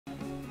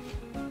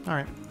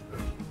Alright.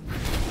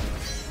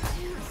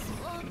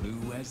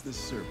 Blue as the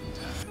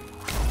serpentine.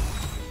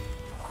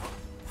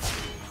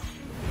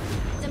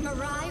 The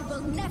Mirai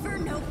will never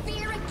know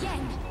fear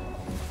again.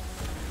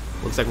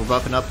 Looks like we're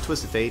buffing up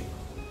Twisted Fate.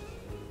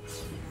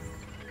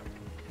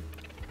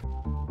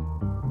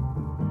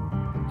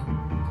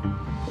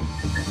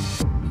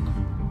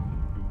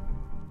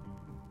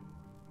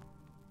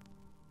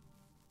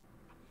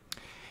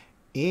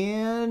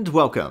 And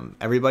welcome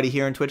everybody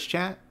here in Twitch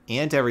chat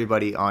and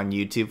everybody on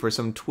YouTube for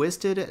some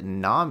Twisted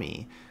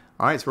Nami.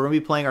 Alright, so we're going to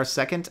be playing our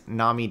second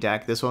Nami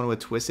deck, this one with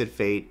Twisted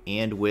Fate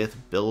and with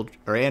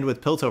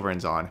Piltover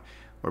and Zaun,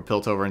 where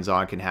Piltover and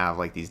Zaun can have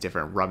like these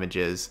different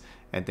rummages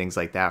and things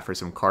like that for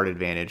some card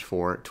advantage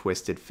for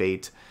Twisted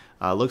Fate.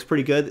 Looks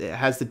pretty good. It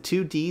has the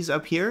 2 Ds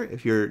up here.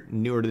 If you're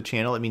newer to the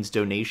channel, it means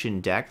donation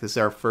deck. This is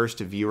our first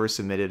viewer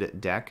submitted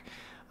deck.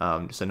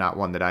 So not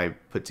one that I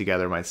put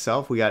together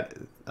myself. We got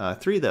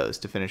 3 of those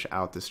to finish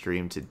out the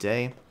stream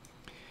today.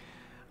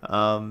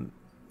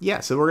 Yeah,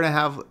 so we're going to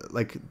have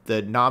like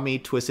the Nami,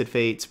 Twisted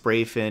Fate,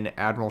 Sprayfin,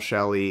 Admiral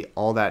Shelly,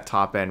 all that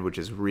top end, which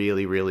is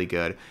really, really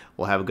good.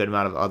 We'll have a good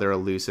amount of other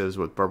elusives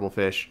with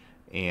Burblefish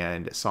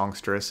and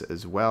Songstress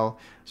as well.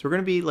 So we're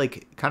going to be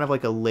like kind of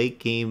like a late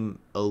game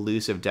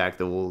elusive deck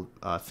that will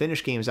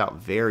finish games out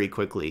very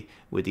quickly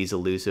with these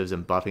elusives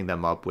and buffing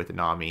them up with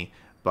Nami,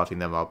 buffing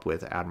them up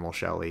with Admiral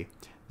Shelly,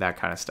 that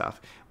kind of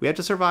stuff. We have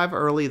to survive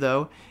early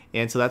though,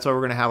 and so that's why we're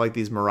going to have like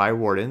these Mirai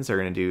Wardens. They're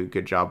going to do a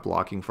good job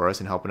blocking for us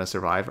and helping us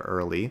survive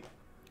early.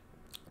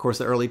 Of course,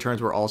 the early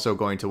turns we're also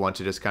going to want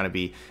to just kind of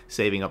be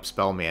saving up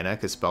spell mana,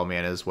 because spell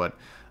mana is what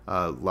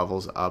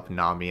levels up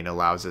Nami and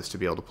allows us to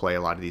be able to play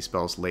a lot of these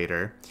spells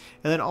later.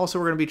 And then also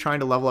we're going to be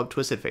trying to level up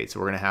Twisted Fate. So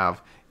we're going to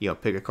have, you know,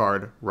 pick a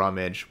card,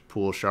 rummage,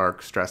 pool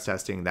shark, stress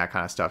testing, that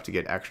kind of stuff to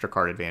get extra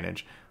card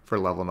advantage for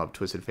leveling up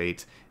Twisted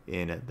Fate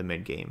in the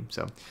mid game.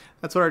 So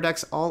that's what our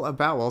deck's all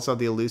about. We'll also have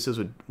the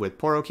elusives with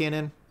Poro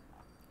Cannon.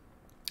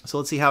 So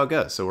let's see how it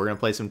goes. So we're going to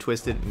play some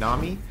Twisted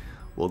Nami.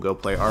 We'll go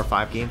play our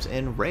 5 games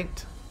in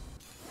ranked.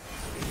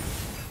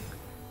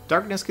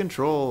 Darkness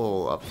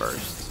Control up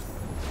first.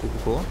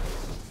 Cool.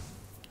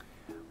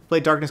 Play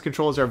Darkness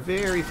Control as our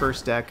very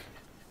first deck,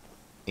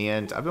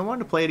 and I've been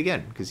wanting to play it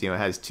again because, you know, it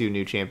has 2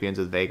 new champions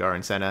with Veigar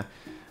and Senna.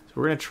 So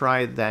we're going to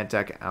try that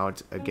deck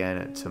out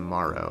again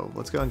tomorrow.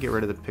 Let's go and get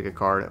rid of the pick a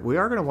card. We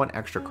are going to want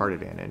extra card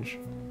advantage,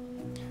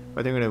 but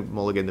I think we're going to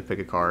mulligan the pick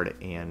a card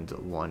and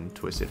 1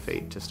 Twisted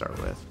Fate to start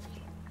with.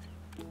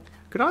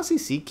 Could honestly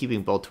see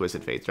keeping both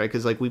Twisted Fates, right?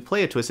 Because like we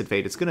play a Twisted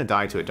Fate, it's going to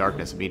die to a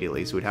Darkness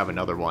immediately, so we'd have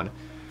another one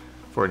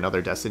for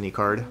another Destiny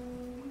card.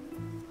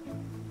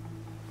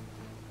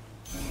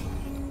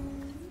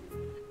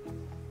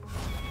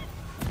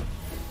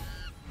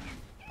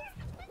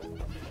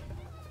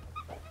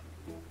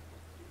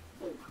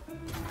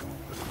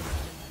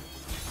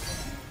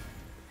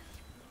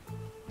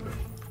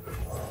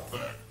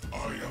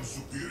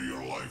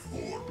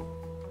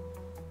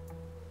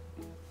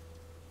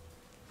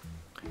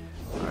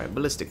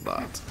 Ballistic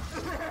bot.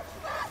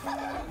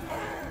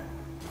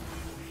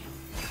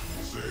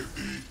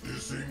 Safety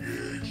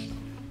disengaged.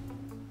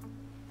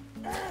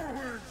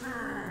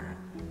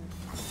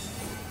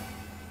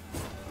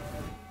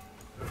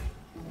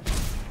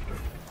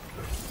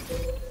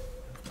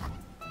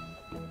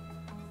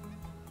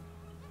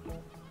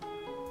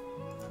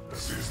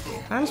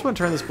 I just want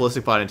to turn this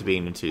ballistic bot into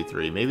being a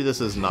 2/3. Maybe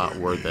this is not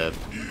worth it.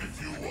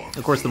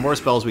 Of course, the more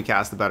spells we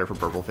cast, the better for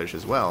Burblefish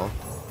as well.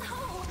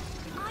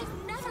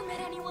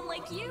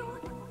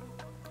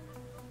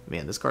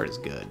 Man, this card is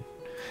good.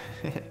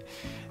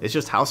 It's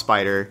just House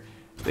Spider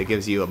that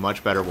gives you a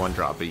much better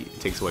 1-drop, but it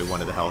takes away 1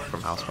 of the health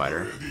from House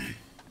Spider.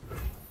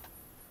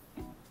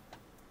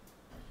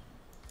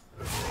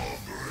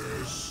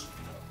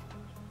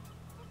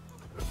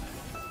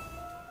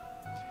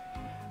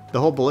 The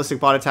whole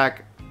ballistic bot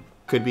attack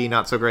could be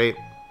not so great.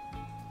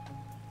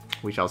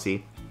 We shall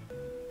see.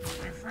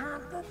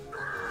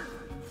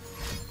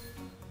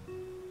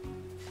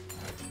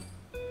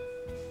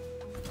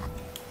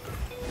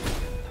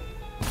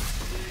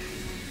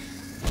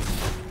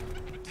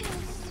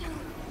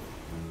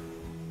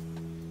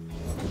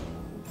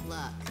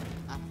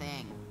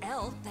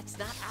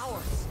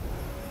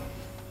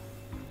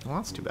 Well,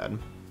 that's too bad.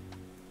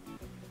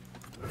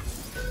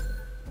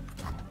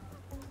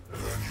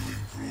 Can you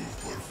improve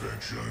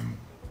perfection?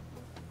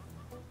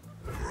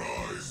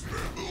 Rise,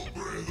 metal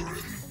brethren.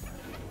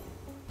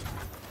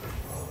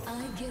 I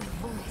give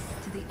voice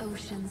to the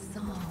ocean's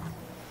song.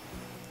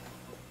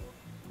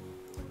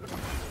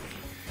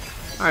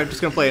 Alright,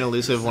 just gonna play an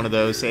elusive, one of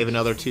those, save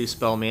another 2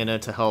 spell mana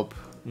to help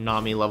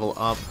Nami level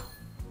up.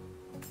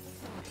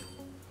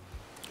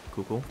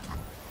 Cool.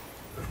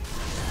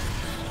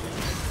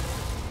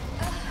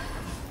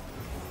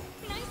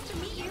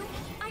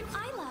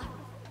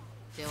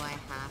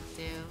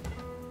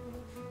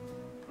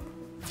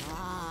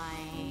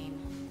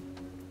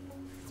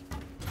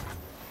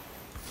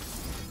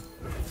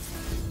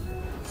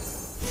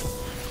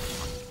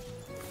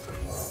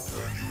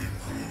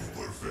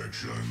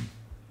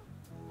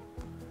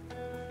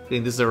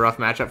 Think this is a rough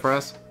matchup for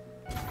us?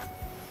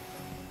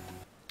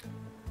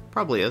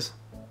 Probably is.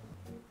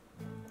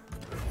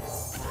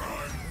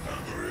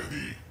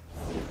 Ready.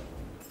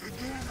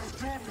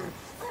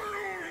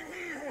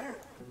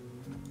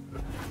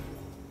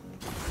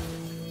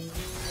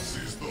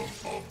 System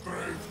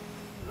upgrade.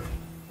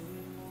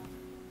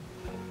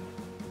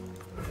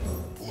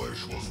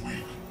 Flesh was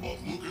weak, but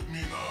look at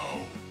me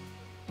now.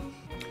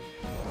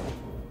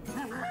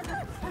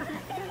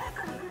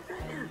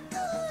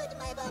 Good,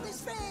 my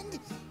bonus friend.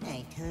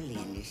 I totally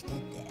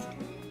understood that.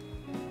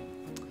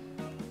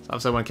 So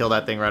obviously I want to kill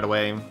that thing right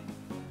away.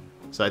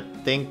 So I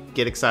think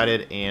Get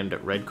Excited and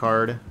red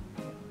card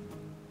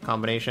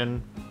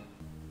combination.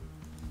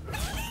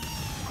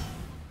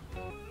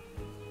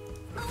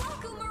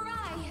 Oaku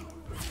Mirai!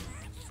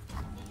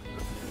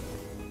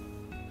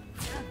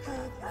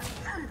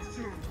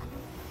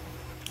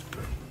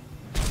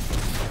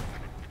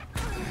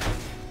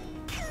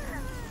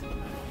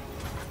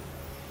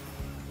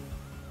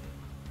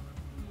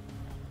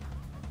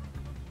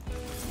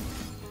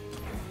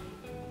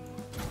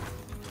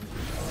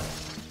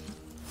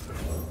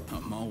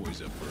 I'm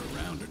always up for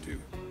a round or two.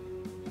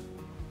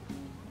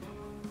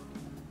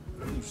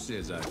 Who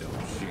says I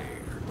don't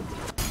share?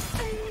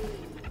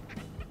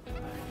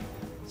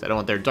 So I don't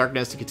want their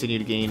darkness to continue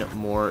to gain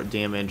more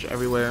damage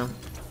everywhere.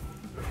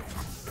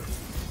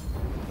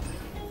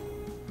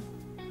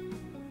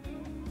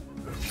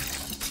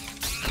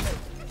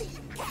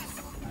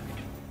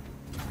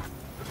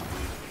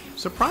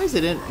 Surprised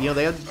they didn't, you know,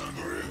 they had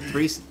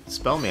 3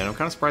 spell man. I'm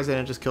kind of surprised they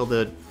didn't just kill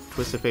the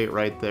Twisted Fate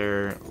right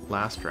there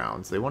last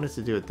round. So they wanted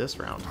to do it this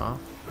round, huh?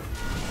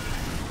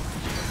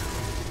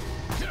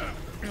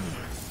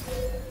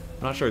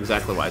 I'm not sure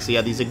exactly why. So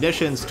yeah, these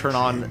ignitions turn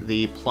on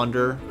the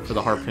plunder for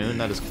the harpoon.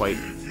 That is quite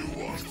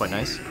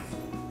nice.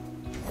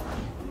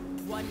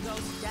 One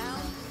goes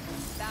down,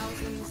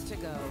 thousands to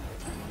go.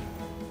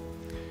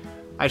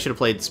 I should have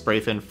played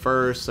Sprayfin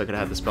first, so I could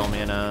have had the spell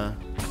mana.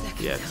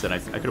 Yeah, because then I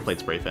could have played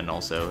Sprayfin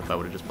also if I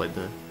would have just played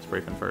the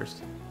Sprayfin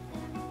first.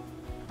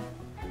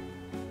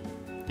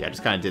 Yeah, I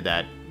just kind of did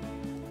that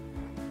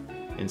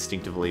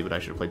instinctively, but I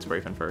should have played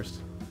Sprayfin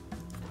first.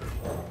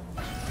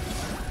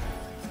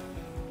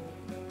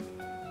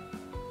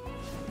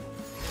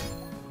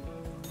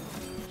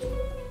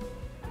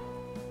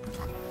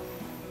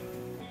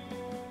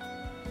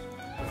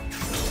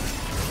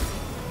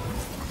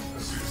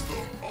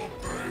 System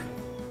upgrade.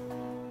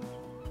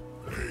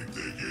 Hey,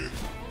 take it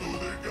to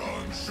the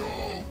gun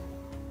show.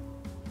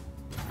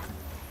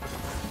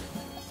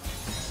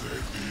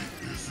 Safety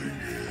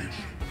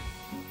disengaged.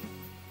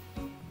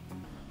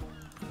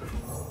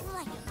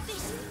 Like a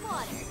fish in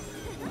water.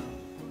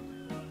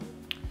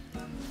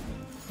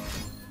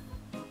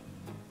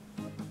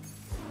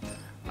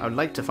 I would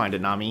like to find a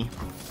Nami.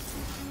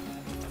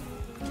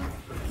 Can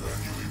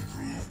you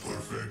improve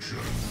perfection?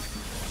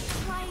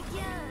 Try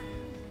again.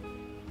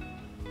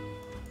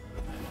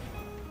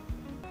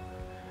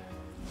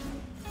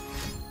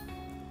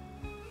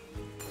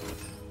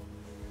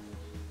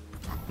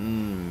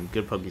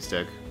 Good pokey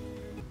stick.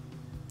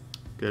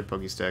 Good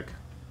pokey stick.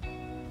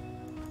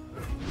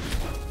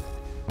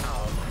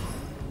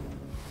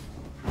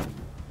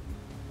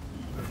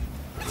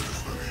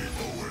 Destiny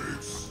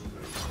awaits.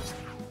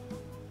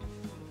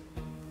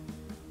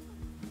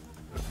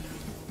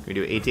 Can we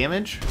do 8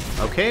 damage?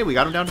 Okay, we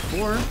got him down to 4.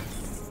 You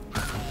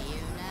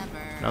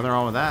never. Nothing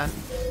wrong with that.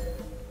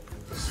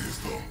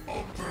 System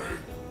upgrade.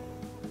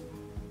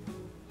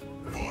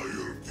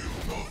 Fire till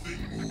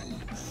nothing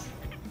moves.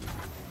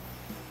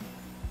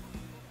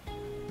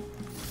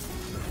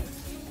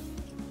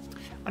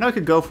 I know I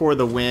could go for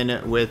the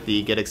win with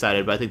the Get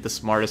Excited, but I think the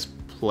smartest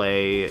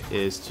play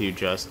is to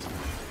just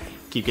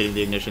keep getting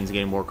the ignitions and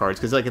getting more cards.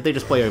 Because like if they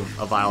just play a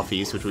Vile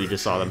Feast, which we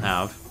just saw them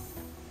have,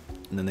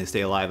 and then they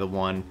stay alive at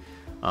 1,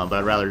 but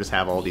I'd rather just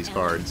have all these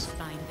cards.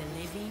 Find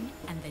the living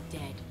and the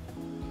dead.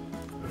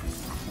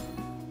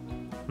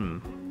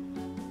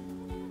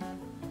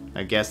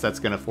 I guess that's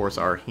going to force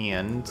our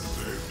hand,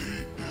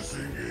 Safety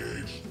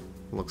disengaged.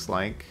 looks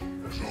like.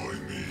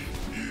 Join me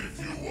if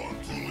you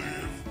want to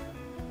live.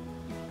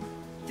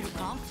 Through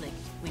conflict,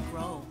 we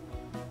grow.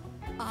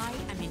 I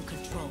am in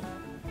control.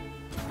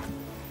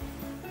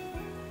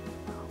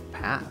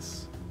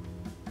 Pass.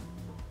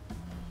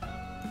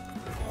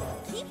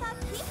 Keep up,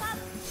 keep up.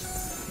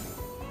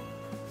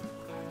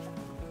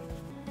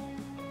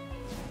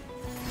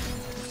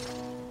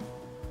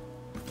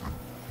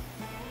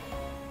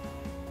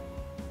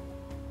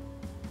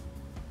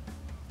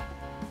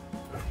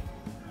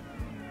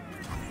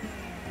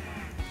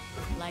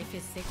 Life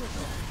is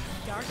cyclical.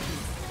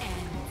 Darkness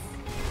ends.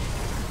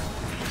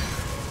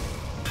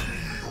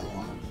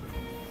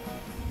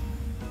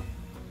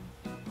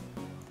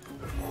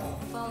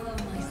 Follow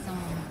my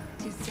song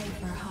to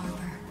safer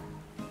harbor.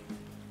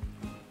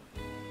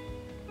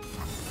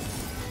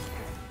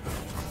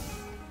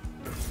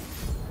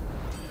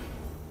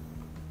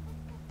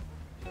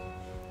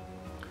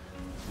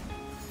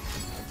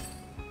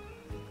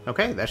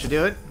 Okay, that should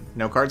do it.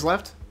 No cards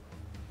left.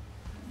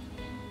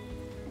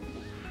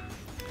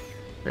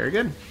 Very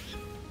good.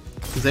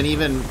 Because then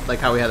even, like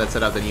how we had that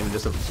set up, then even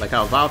just, like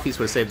how a Vile Piece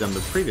would have saved them the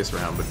previous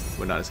round, but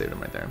would not have saved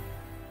them right there.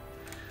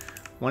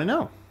 Want to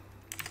know?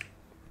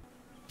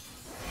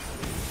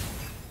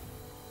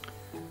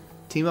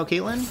 Teemo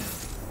Caitlyn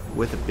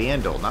with a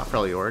Bandle, not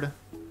Freljord.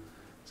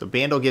 So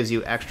Bandle gives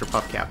you extra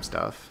puff cap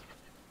stuff.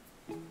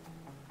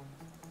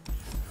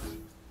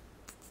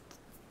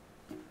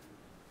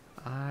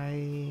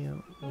 I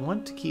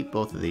want to keep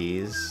both of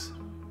these.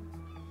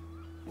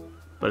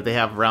 But if they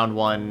have round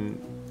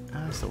 1,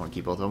 I still want to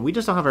keep both of them. We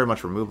just don't have very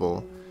much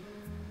removal.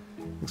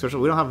 Especially,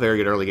 we don't have a very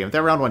good early game. If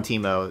they're round 1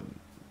 Teemo,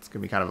 it's going to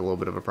be kind of a little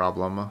bit of a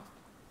problem.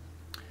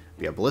 But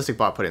yeah, Ballistic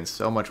Bot put in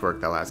so much work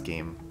that last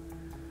game.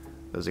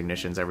 Those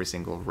ignitions every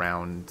single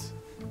round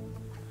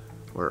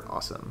were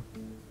awesome.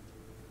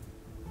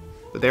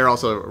 But they're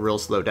also a real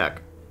slow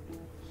deck.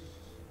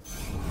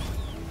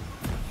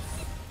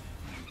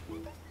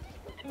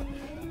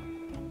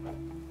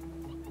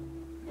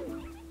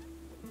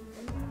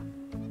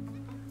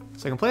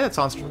 So I can play that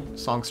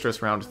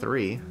Songstress round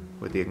 3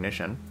 with the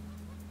ignition.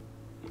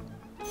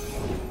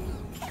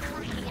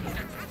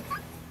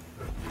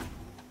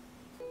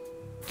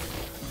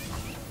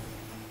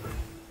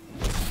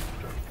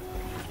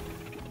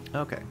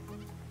 Okay.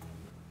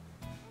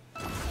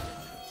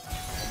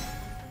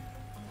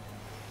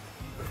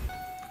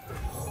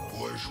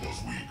 Flesh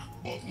was weak,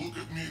 but look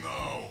at me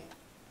now.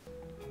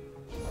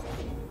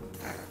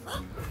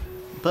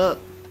 But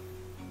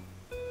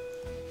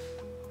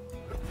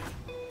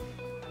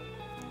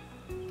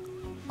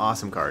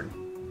awesome card.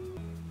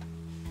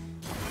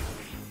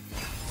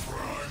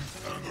 Primed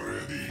and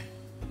ready.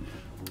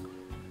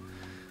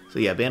 So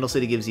yeah, Bandle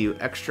City gives you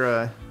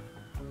extra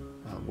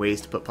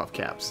ways to put puff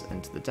caps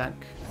into the deck.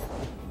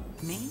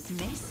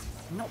 Miss?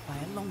 Not by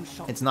a long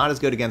shot. It's not as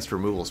good against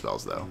removal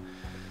spells, though.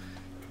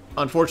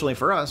 Unfortunately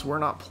for us, we're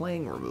not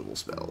playing removal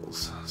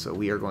spells, so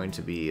we are going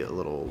to be a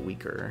little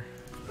weaker.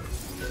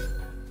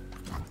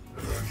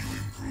 Can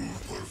you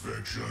improve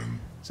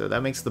perfection? So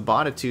that makes the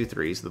bot a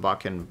 2/3, so the bot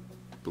can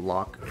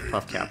block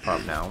puff cap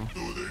pop now.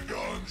 Do the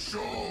gun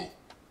show.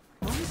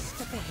 One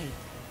step ahead.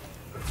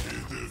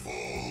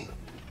 Pitiful.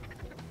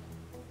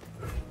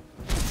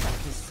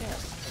 Track is set.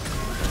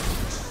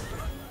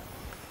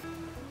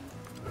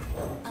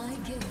 I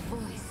give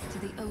voice to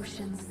the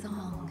ocean's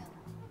song.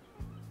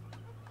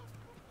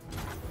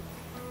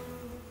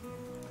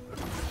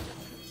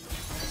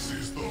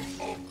 System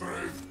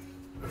upgrade.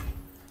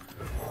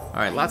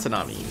 Alright, lots of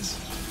Namis.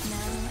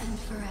 Now and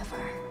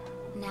forever.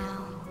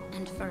 Now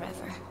and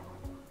forever.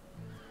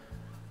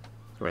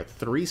 We're at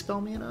 3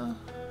 spell mana.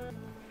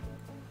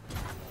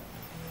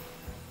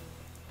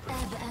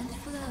 Ebb and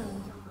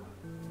flow.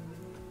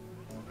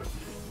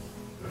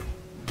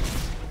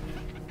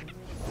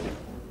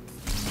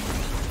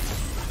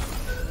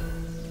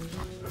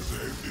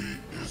 Safety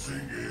is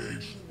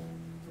engaged.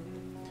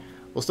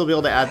 We'll still be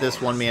able to add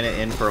this 1 mana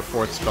in for a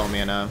 4th spell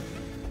mana.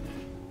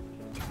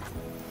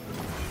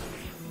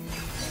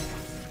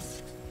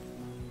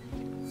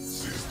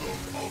 System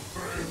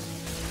upgrade.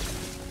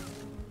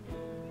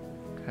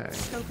 Okay.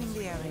 Scoping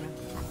the area.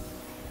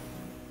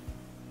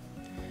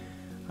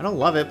 I don't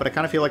love it, but I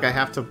kind of feel like I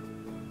have to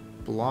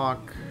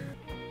block.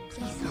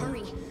 Please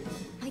hurry.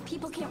 My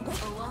people can't wait.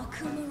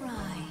 Oaku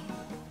Mirai.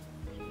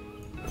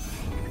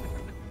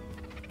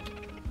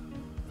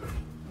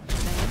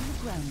 Laying the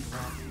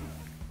groundwork.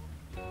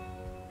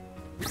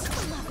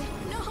 Stop it.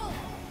 No!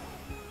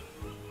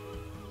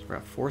 So we're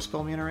at 4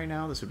 spell mana right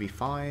now. This would be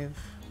 5.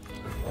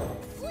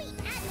 Sweet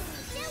Adam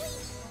Shelly,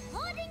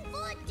 hoarding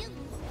for duty.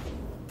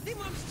 They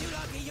mum's too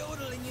like a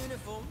yodel in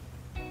uniform.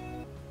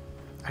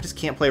 I just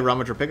can't play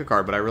Rummage or pick a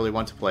card, but I really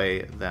want to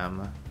play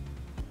them.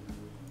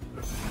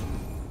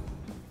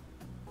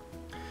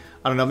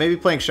 I don't know, maybe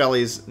playing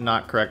Shelly's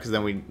not correct, because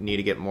then we need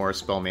to get more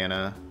spell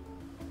mana.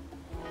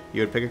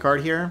 You would pick a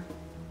card here,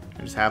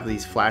 and just have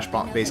these flash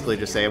bombs, basically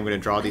just say I'm going to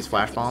draw these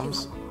flash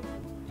bombs.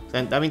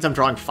 Then that means I'm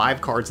drawing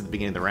 5 cards at the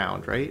beginning of the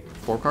round, right?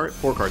 4 cards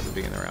at the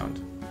beginning of the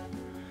round.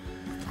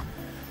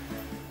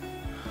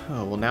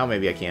 Oh, well now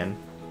maybe I can.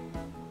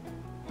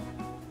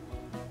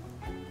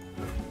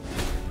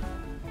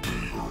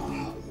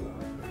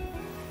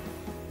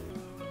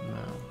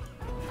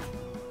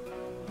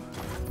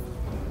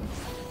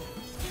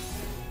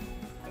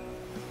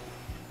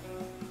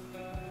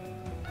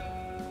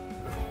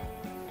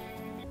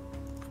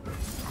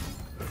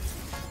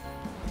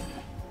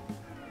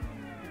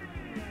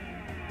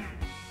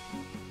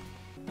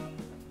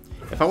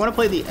 If I want to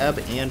play the ebb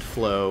and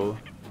flow,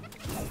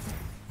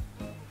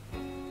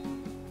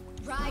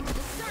 Ride the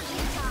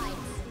surging tides.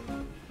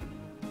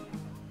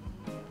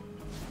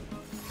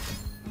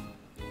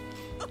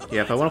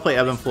 yeah, if I want to play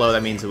ebb and flow,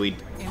 that means that we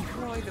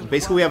Employ the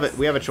basically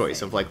we have a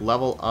choice of like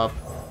level up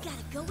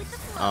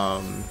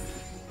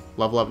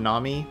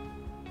Nami,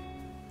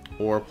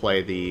 or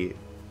play the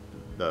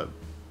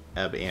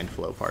ebb and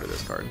flow part of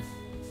this card.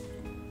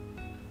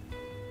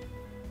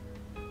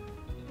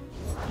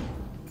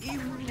 You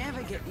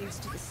never get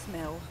used to the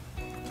smell.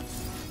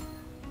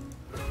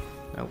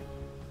 Nope.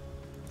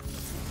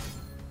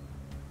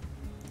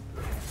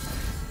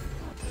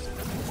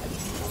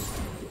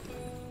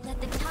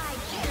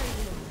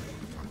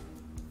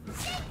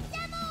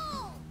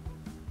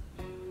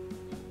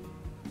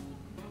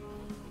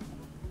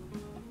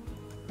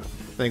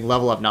 think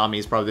level up Nami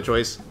is probably the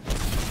choice.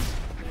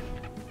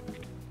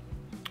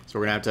 So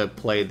we're going to have to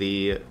play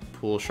the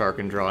Pool Shark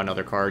and draw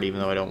another card, even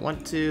though I don't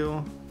want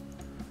to.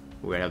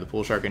 We're going to have the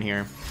Pool Shark in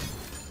here.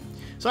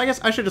 So I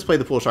guess I should just play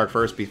the Pool Shark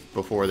first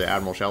before the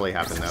Admiral Shelley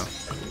happened, though.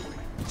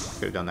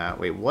 Could have done that.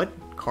 Wait, what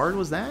card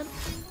was that?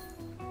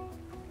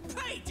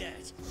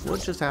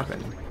 What just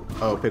happened?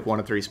 Oh, pick one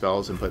of 3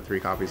 spells and put 3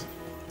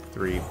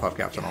 puff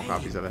caps on all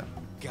copies of it.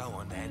 Go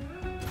on then.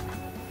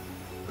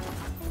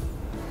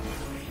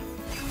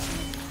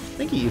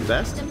 Thank you, the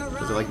best.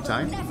 Does it like your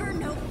time? Never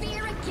know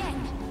fear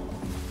again.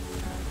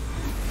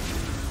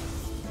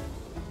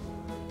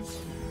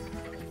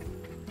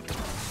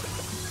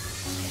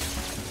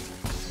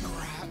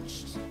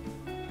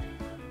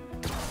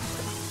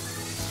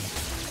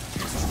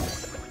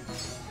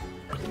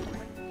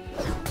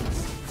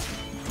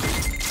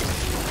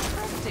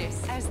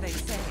 Practice, as they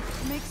say,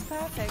 makes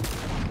perfect.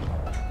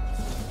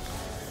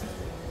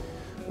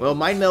 Well,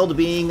 Mind Meld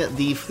being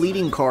the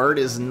fleeting card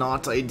is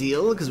not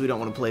ideal, because we don't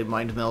want to play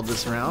Mind Meld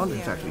this round. In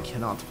fact, we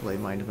cannot play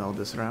Mind Meld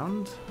this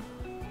round.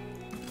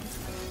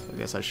 I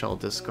guess I shall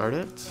discard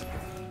it.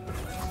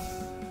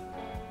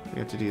 We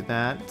have to do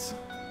that.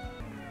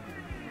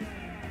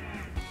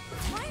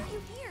 Why are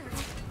you here?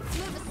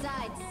 Move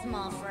aside,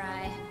 small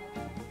fry.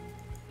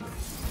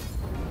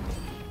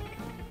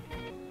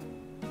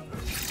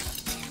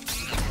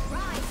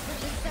 Rise with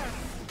the surf.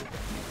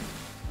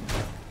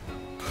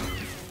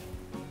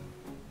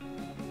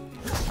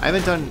 I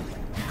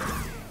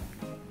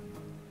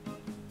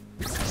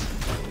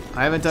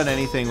haven't done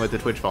anything with the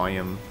Twitch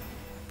volume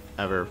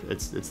ever.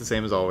 It's the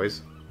same as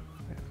always.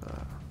 How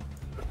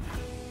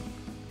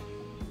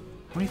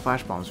many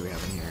flash bombs do we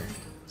have in here?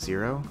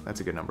 0?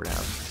 That's a good number to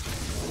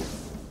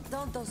have.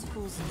 Don't those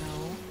fools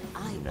know?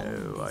 I No,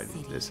 own this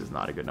city. this is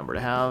not a good number to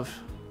have.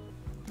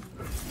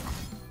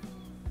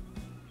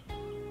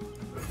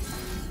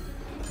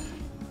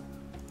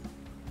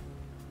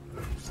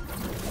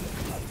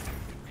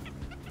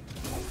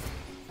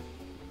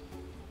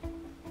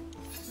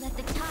 Let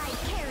the tide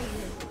carry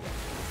you.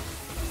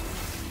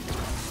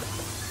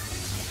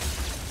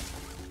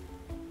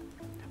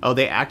 Oh,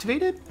 they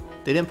activated?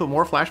 They didn't put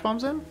more flash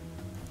bombs in?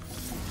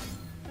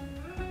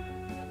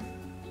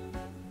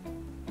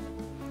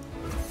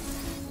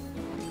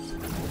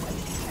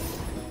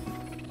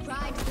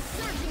 Ride the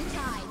surging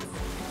tides.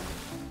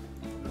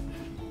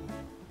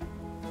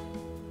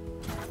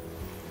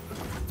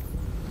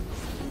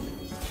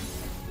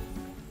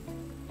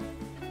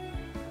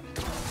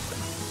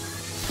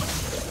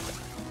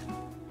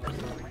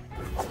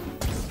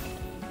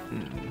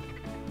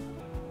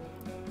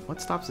 What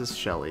stops this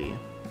Shelley?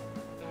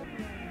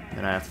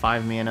 Then I have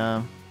 5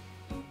 mana.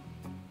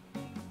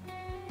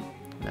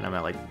 Then I'm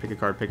at like pick a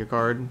card, pick a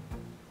card.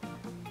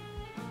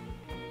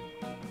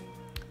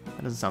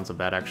 That doesn't sound so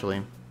bad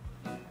actually.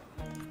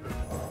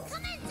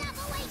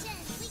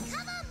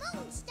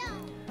 It's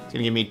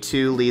gonna give me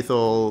 2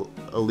 lethal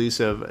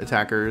elusive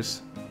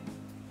attackers.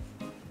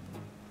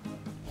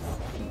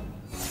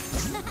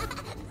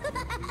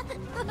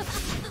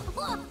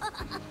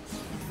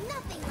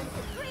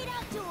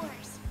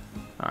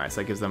 Alright,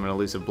 so that gives them an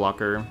elusive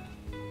blocker.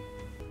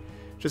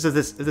 Just as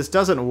if this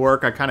doesn't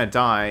work, I kind of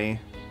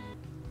die.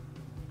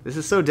 This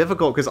is so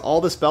difficult because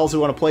all the spells we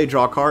want to play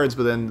draw cards,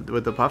 but then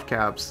with the puff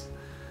caps,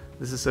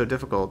 this is so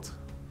difficult.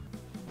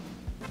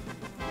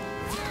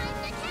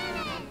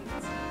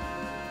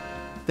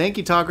 Thank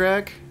you,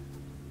 Togrek.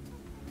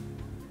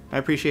 I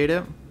appreciate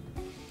it.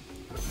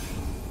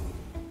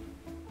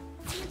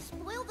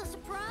 Spoil the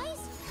surprise?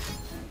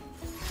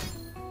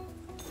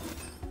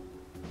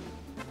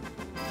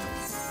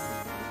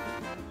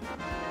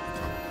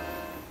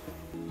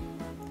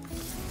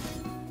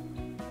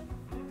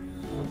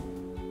 Let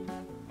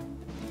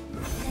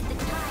the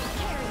tide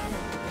carry you.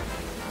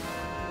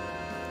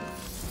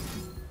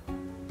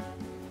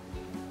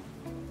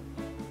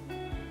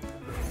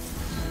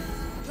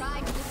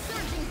 Ride the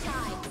surging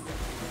tides.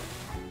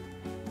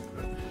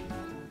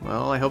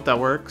 Well, I hope that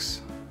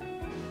works.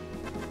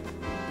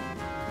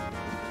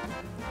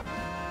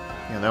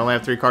 Yeah, they only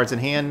have 3 cards in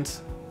hand.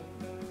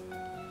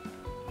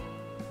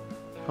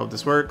 Hope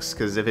this works,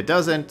 because if it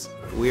doesn't,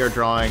 we are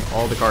drawing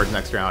all the cards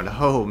next round.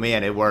 Oh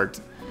man, it worked.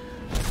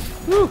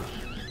 Woo!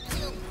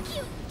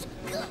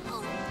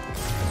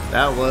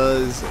 That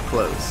was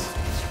close.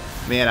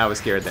 Man, I was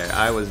scared there.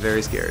 I was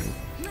very scared.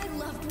 My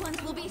loved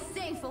ones will be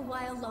safe a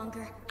while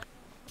longer.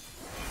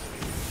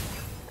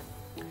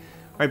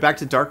 Alright, back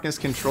to Darkness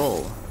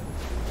Control.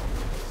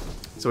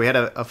 So we had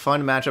a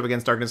fun matchup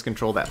against Darkness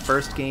Control. That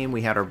first game,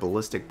 we had our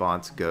ballistic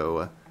bots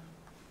go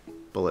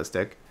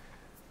ballistic.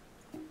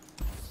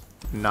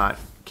 Not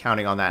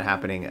counting on that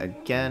happening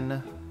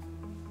again.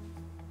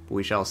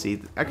 We shall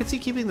see. I could see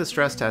keeping the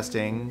stress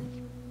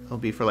testing. It'll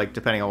be for, like,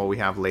 depending on what we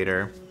have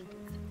later.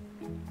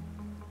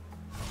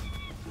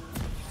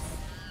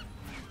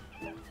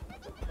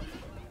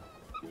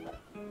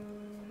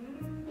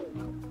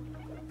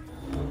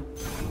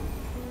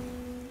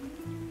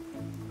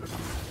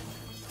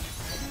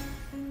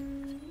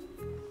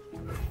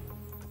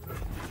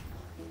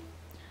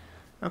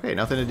 Okay,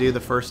 nothing to do the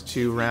first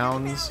 2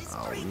 rounds.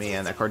 Oh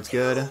man, that card's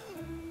good.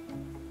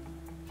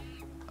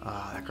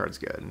 Ah, that card's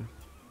good.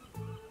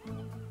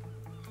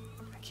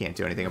 I can't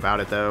do anything about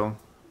it though.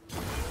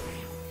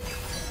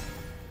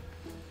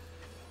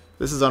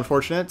 This is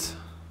unfortunate.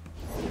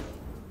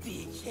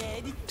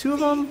 2 of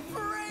them?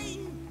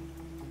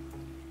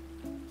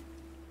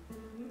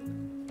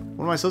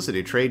 What am I supposed to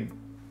do?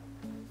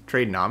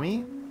 Trade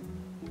Nami?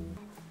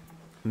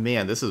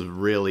 Man, this is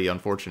really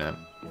unfortunate.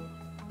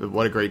 But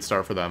what a great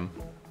start for them.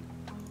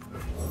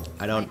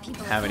 I don't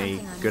have any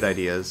good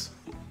ideas.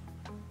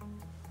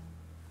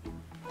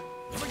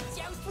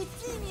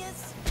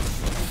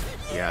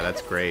 Yeah,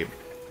 that's great.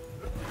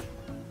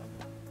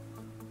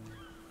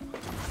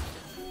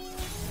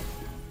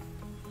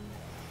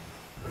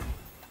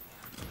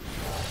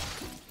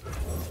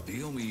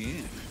 Deal me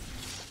in.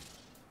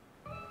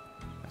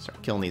 I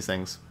start killing these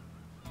things.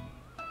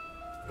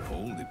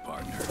 Hold it,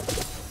 partner.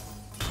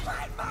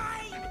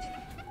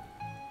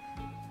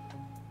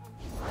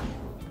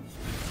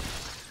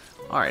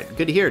 Alright,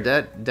 good to hear.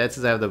 Dead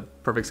says I have the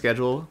perfect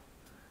schedule.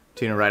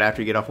 Tune in right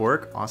after you get off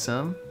work.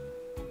 Awesome.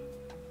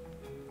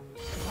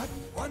 What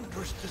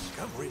wondrous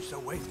discoveries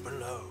await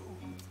below?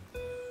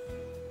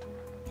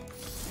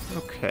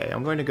 Okay,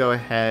 I'm going to go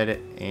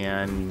ahead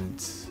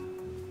and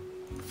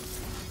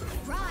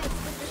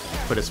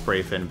put a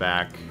spray fin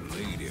back.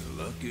 Lady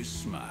Luck is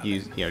smiling.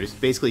 Use, you know, just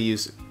basically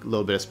use a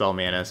little bit of spell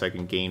mana so I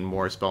can gain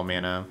more spell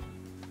mana.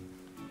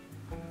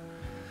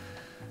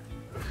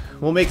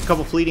 We'll make a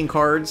couple fleeting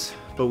cards,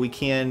 but we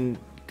can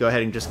go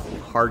ahead and just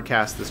hard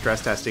cast the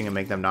stress testing and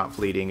make them not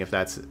fleeting if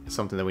that's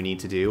something that we need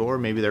to do, or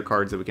maybe they're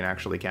cards that we can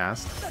actually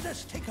cast. Let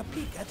us take a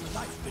peek at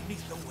life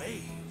beneath the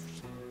waves.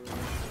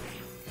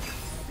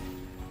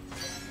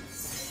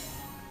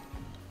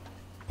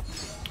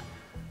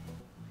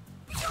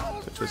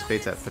 So Twist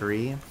Fate's at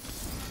 3.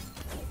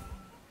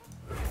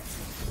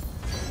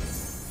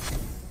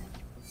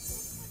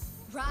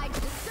 Ride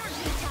the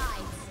surging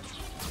tides.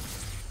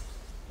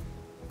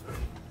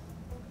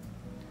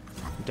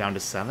 Down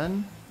to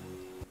 7.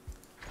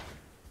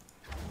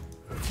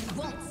 You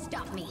won't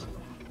stop me.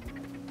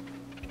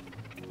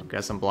 I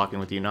guess I'm blocking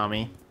with you,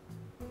 Nami.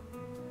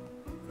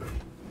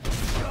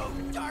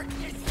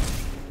 Darkness.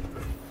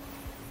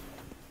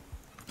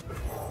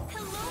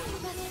 Hello, you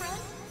best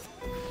friend.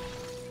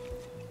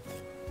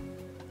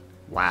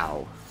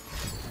 Wow.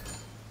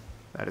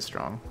 That is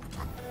strong.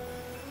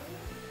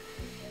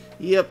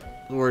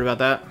 Yep, worried about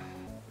that.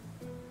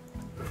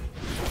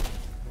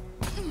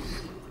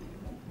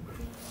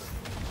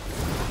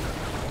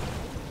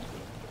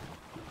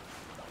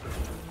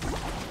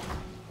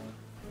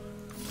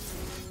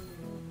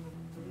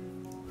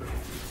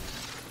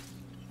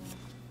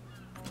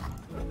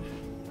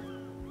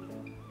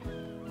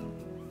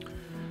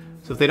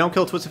 So if they don't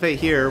kill Twist of Fate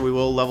here, we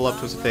will level up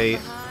Twist of Fate.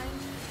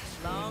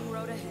 Long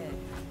road ahead.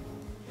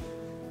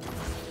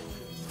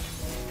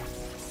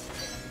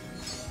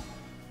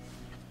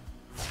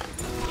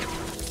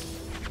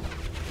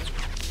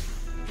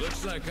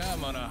 Looks like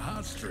I'm on a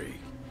hot streak.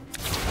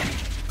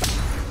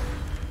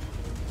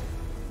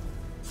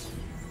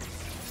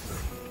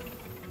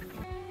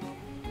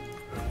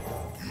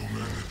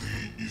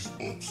 Humanity is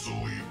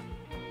obsolete.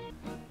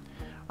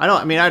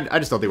 I mean, I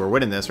just don't think we're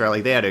winning this, right?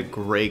 Like, they had a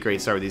great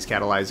start with these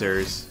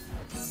catalyzers.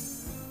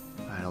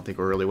 I don't think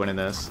we're really winning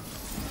this.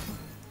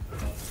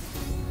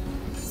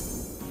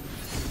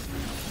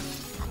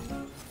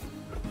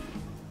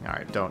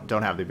 Alright,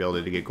 don't have the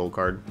ability to get gold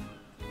card.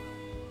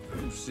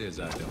 Who says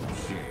I don't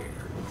share?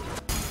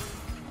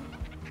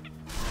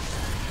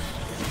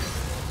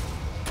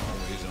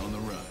 Always on the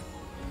run.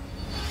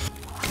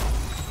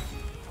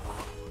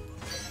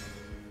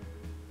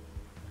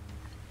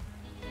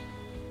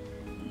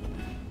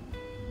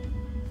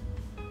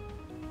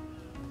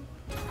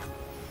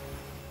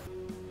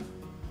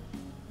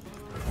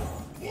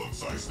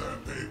 Once I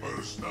stamp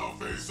papers, now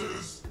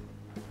faces.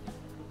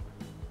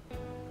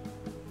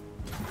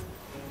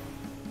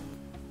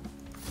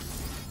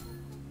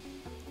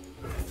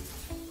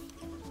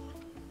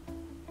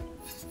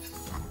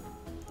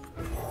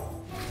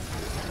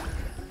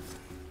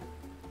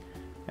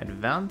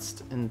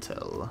 Advanced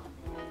Intel.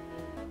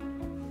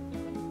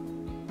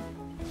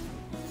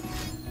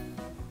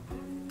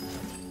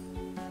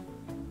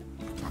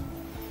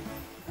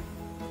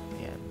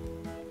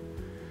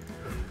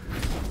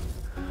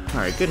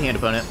 Alright, good hand,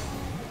 opponent.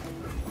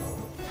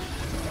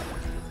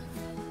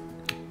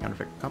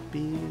 Counterfeit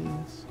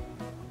copies.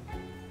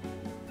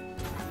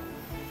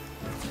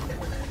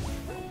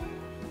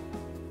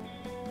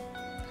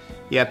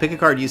 Yeah, pick a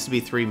card used to be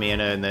 3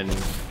 mana and then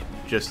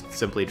just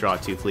simply draw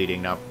 2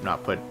 fleeting,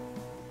 not put,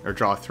 or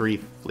draw 3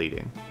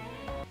 fleeting.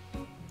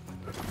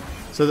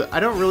 So I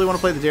don't really want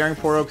to play the Daring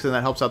Poro because then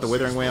that helps out the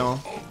Withering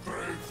Whale.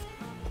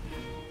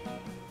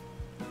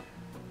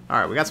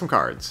 Alright, we got some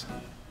cards.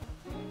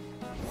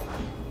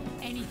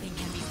 Anything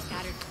can be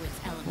scattered to its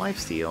element.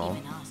 Lifesteal.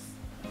 Even us.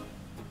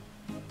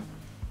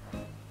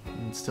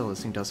 And still,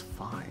 this thing does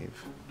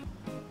 5.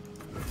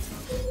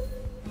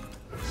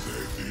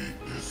 Safety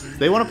is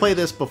They want to play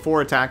this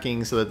before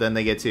attacking so that then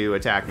they get to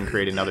attack and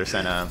create another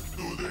Senna.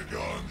 Do the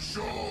gun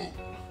show.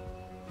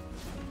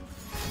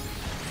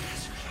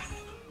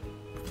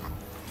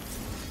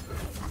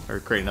 Or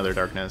create another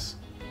darkness.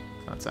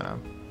 Not Senna.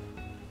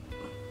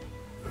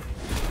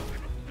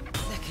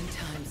 Second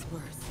time's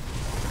worse.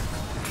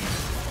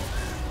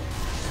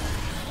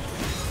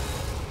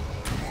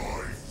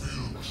 My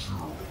future.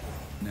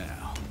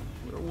 Now,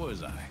 where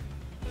was I?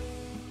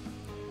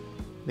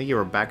 I think you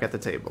were back at the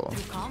table.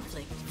 Through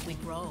conflict, we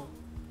grow.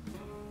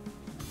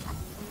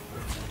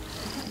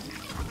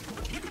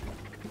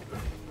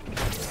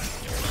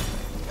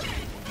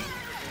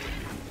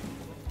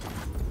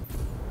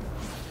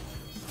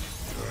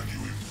 Can you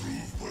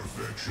improve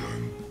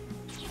perfection?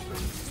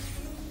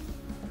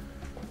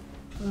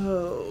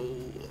 Oh.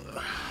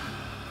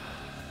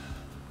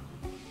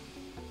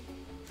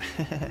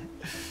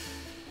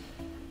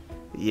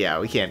 Yeah,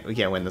 we can't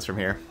win this from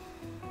here.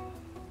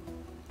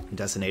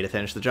 Destiny to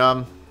finish the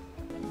job.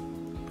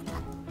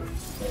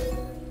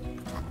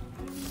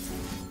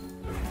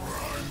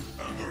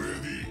 I'm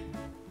ready.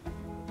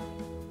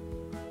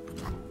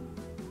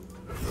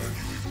 Can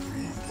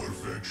you improve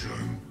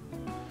perfection?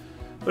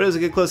 But it was a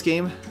good close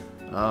game.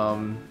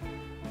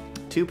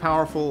 Too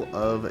powerful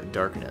of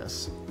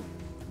darkness.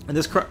 And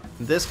this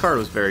card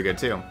was very good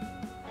too.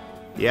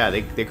 Yeah,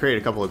 they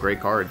created a couple of great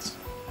cards.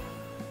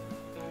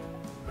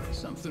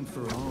 Something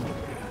for all of you.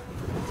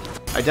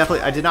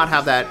 I did not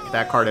have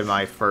that card in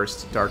my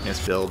first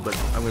darkness build, but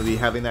I'm going to be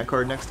having that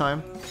card next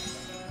time.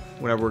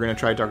 Whenever we're going to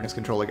try darkness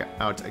control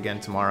out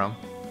again tomorrow.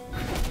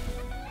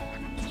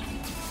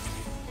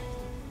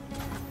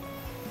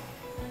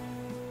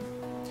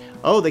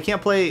 Oh, they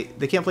can't play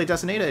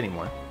Destinata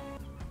anymore.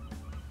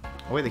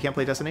 Oh wait, they can't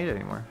play Destinata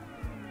anymore.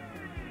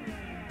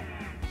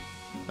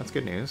 That's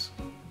good news.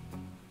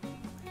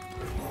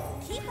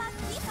 Keep up,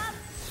 keep up.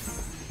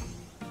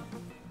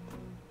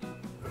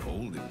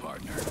 Hold it,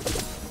 partner.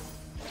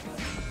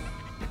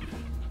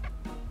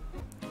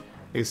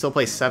 You can still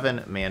play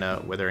 7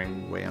 mana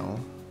Withering Whale,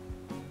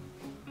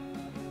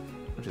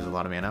 which is a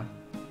lot of mana.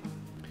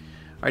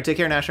 Alright, take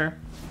care, Nasher.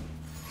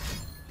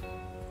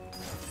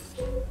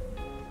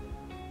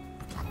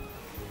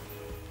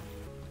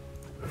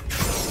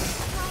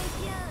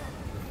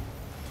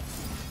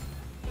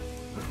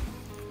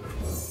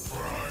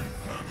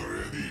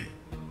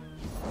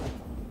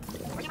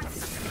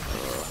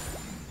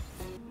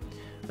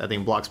 That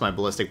thing blocks my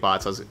ballistic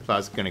bots. If I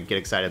was going to get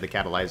excited, the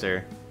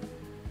catalyzer.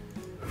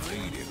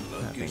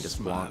 That thing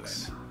just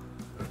blocks.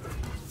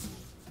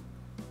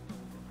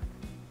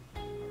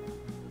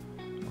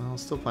 Well,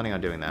 still planning on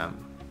doing that.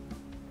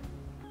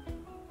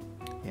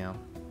 Yeah.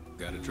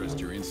 Gotta trust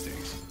your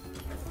instincts.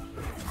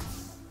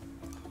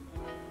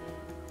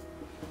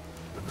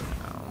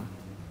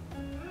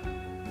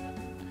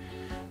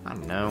 I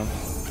don't know.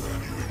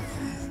 Can you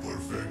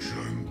improve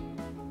perfection?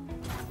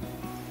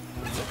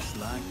 Looks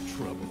like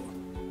trouble.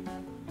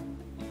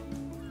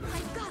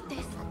 I've got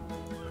this.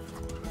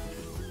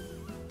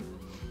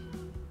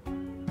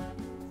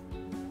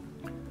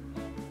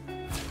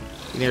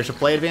 You think I should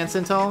play Advanced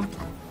Intel?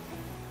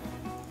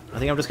 I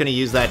think I'm just going to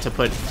use that to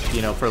put,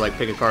 you know, for like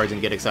pick a cards and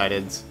get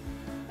excited.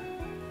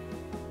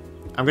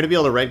 I'm going to be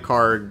able to red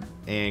card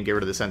and get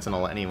rid of the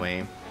Sentinel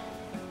anyway.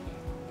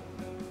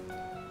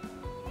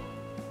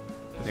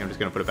 I think I'm just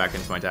going to put it back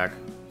into my deck.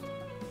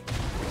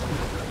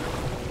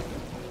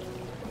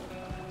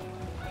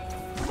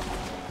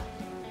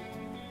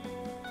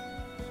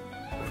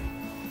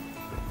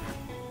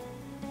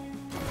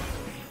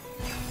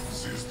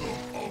 System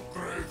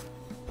upgrade.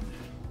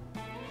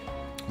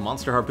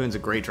 Monster Harpoon's a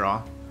great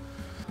draw.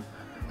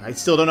 I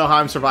still don't know how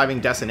I'm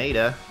surviving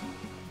Destinata,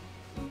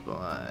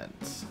 but...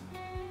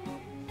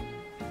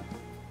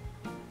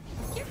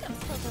 Here comes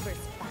Piltover's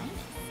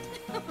finest.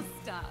 Oh,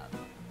 stop.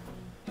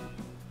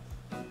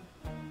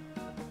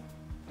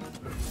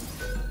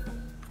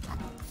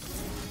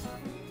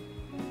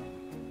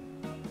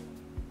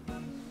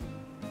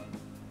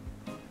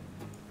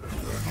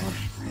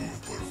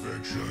 Improve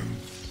perfection.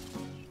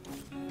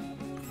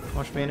 How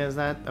much mana is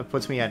that? That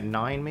puts me at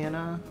 9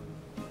 mana?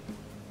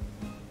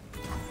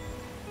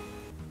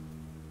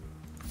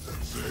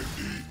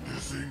 Safety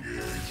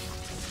disengaged.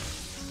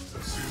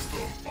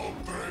 System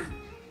upgrade.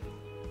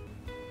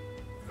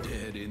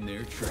 Dead in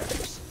their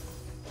tracks.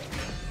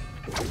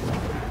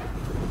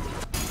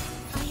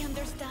 I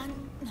understand.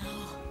 No.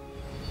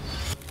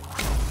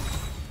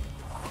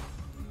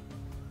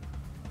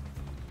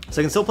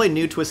 So I can still play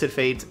New Twisted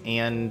Fate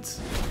and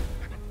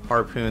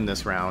Harpoon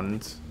this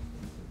round.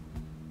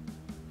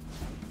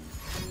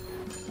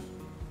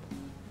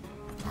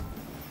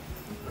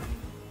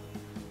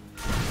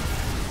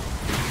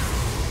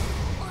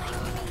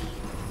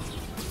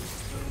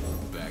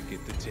 Back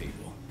at the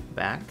table.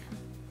 Back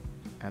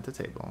at the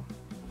table.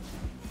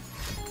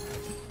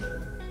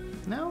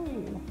 No.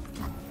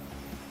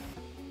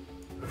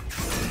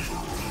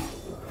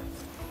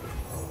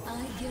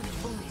 I give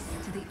voice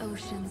to the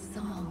ocean's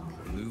song.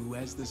 Blue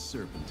as the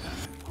serpentine.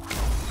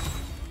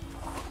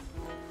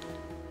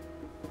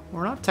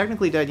 We're not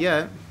technically dead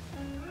yet.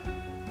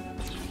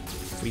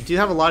 We do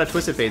have a lot of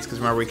Twisted Fates, because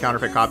remember we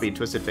counterfeit copied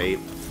Twisted Fate.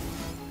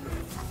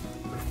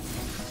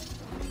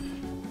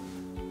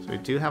 So we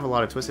do have a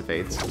lot of Twisted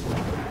Fates.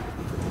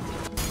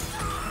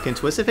 Can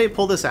Twisted Fate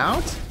pull this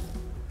out?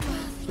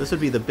 This would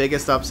be the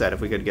biggest upset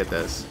if we could get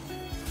this.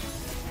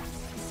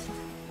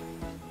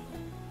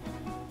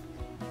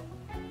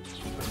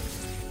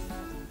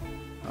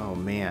 Oh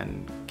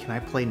man, can I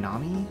play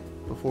Nami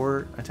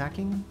before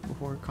attacking?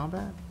 Before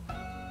combat?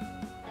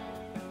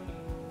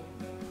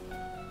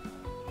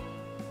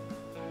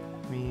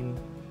 I mean,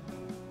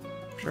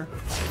 sure.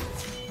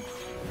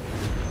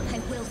 I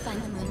will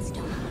find the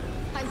moonstone.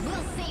 I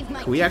will save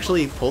my. Can we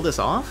actually pull this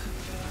off?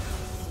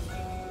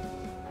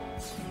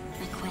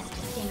 My quest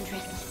is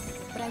dangerous,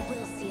 but I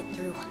will see it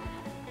through.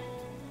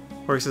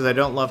 Hork says, I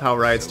don't love how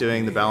Riot's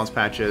doing the balance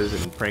patches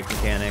and prank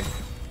mechanic.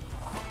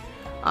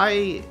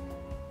 I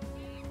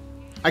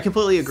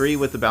completely agree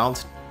with the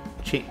balance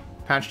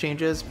patch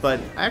changes, but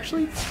I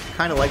actually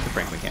kind of like the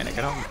prank mechanic.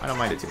 I don't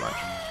mind it too much.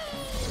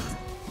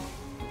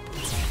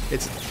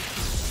 It's,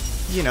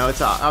 you know,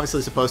 it's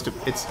obviously supposed to,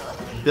 it's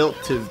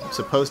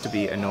supposed to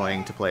be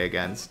annoying to play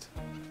against.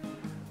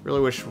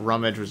 Really wish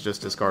Rummage was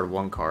just discard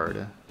one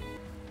card.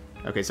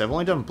 Okay, so I've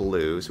only done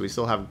blue, so we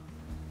still have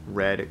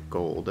red,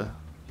 gold.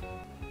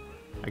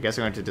 I guess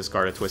I'm going to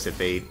discard a Twisted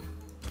Fate.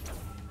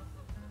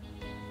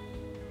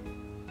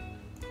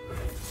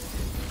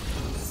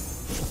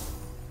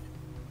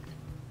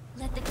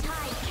 Let the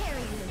tide carry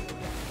you.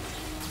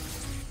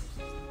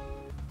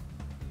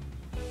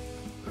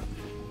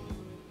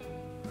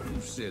 Who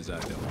says I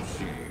don't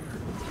share?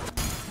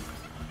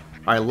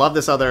 I love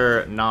this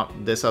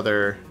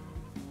other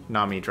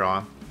Nami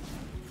draw.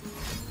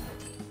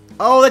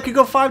 Oh, that could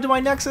go 5 to my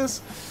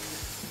Nexus.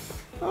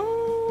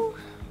 Oh,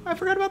 I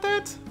forgot about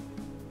that.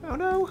 Oh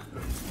no.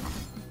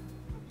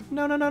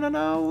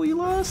 No, we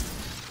lost.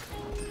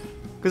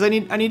 Because I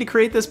need to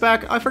create this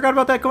back. I forgot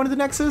about that going to the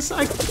Nexus.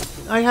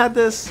 I had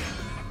this.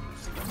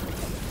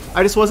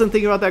 I just wasn't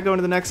thinking about that going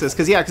to the Nexus.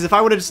 Because yeah, because if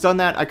I would have just done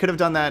that, I could have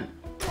done that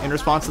in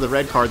response to the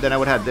red card. Then I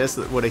would have had this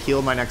that would have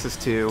healed my Nexus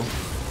too.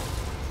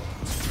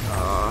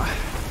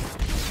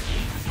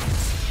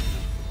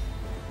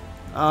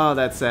 Oh,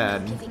 that's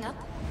sad. Giving up,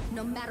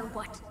 no matter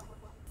what.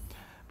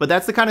 But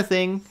that's the kind of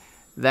thing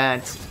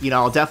that, you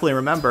know, I'll definitely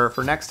remember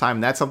for next time.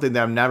 That's something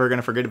that I'm never going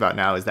to forget about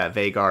now, is that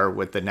Vhagar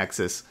with the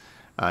Nexus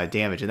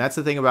damage. And that's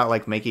the thing about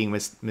like making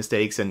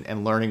mistakes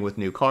and learning with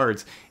new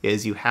cards,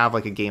 is you have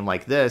like a game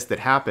like this that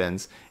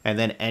happens, and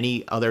then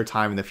any other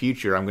time in the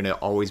future, I'm going to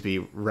always be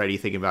ready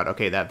thinking about,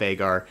 okay, that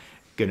Vhagar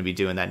going to be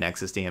doing that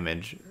Nexus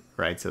damage,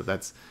 right? So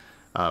that's...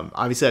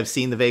 obviously, I've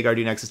seen the Vhagar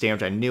do Nexus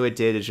damage. I knew it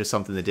did. It's just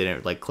something that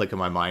didn't like click in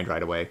my mind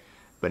right away.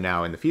 But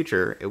now in the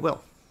future, it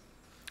will.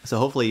 So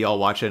hopefully y'all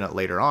watching it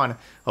later on,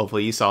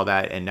 hopefully you saw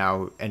that, and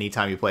now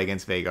anytime you play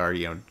against Vhagar,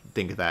 you know,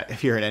 think of that.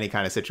 If you're in any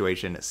kind of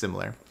situation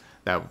similar,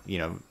 that, you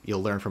know,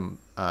 you'll learn from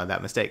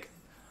that mistake.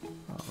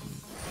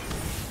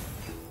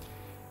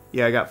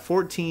 Yeah, I got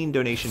 14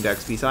 donation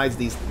decks besides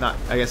these, not,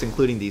 I guess,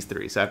 including these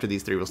 3. So after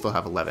these 3, we'll still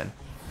have 11.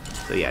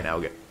 So yeah, now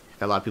we'll get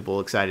a lot of people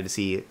excited to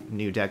see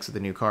new decks with the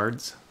new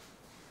cards.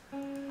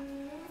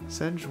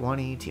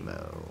 Sejuani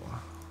Teemo.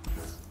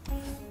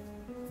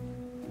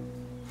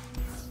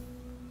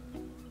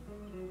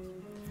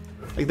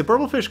 Like, the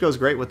Burblefish goes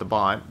great with the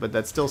bot, but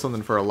that's still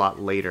something for a lot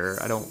later.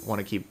 I don't want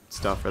to keep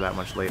stuff for that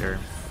much later.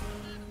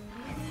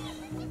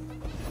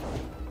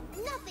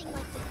 Nothing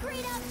like the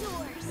great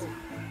outdoors.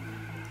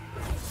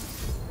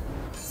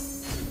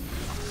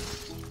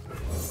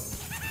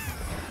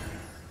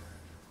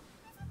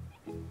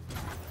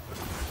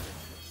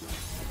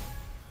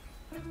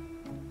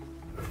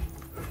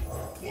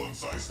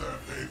 Once I stamp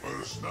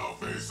papers, now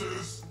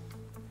faces.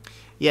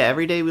 Yeah,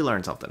 every day we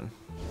learn something.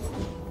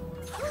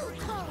 Who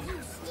called you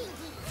stinky?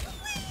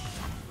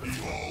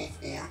 Evolve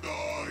or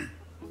die.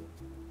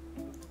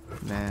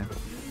 Nah.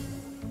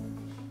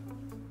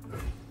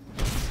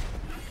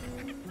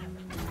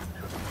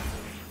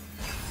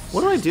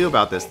 What do I do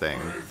about this thing?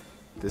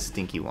 This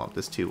stinky wump,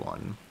 this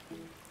 2-1.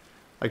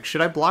 Like,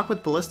 should I block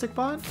with Ballistic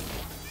Bot?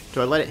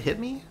 Do I let it hit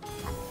me?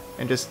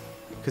 And just...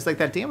 because, like,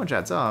 that damage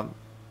adds up.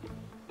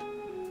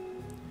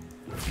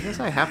 I guess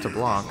I have to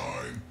block.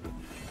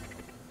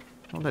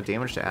 I want that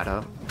damage to add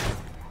up.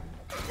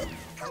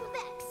 Come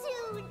back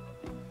soon.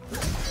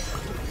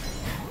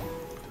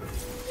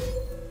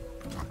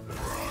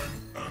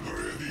 I'm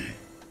ready.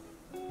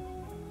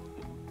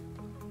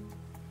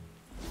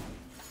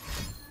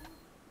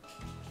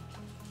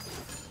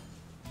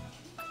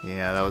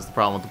 Yeah, that was the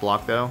problem with the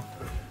block, though.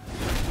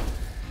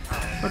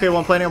 Okay, well,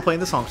 I'm planning on playing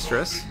the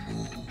Songstress.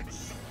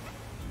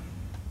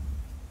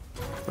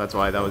 That's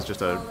why that was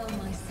just a... Follow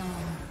my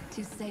song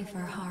to safer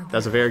harbor.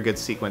 That's a very good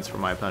sequence for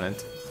my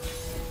opponent.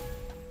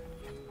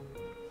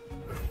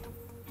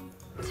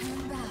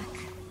 Turn back.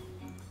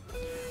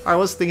 I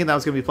was thinking that I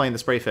was going to be playing the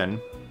Spray Fin,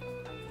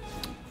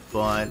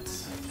 but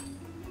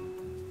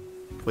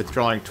with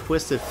drawing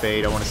Twisted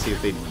Fate, I want to see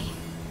if they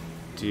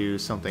do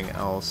something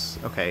else.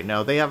 Okay,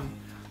 no, they have...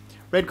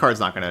 Red card's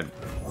not going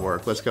to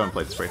work. Let's go and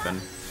play the Spray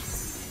Fin.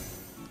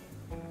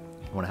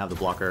 I want to have the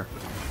blocker.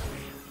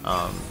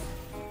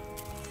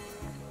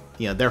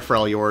 You know, they're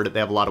Freljord. They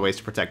have a lot of ways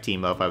to protect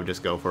Teemo. If I would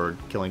just go for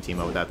killing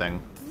Teemo with that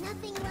thing.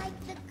 Nothing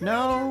like the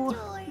No,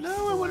 outdoors.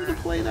 no, I wanted to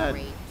play that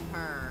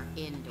Her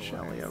indoors.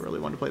 Shelly. I really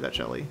wanted to play that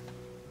Shelly.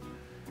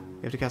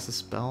 You have to cast a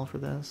spell for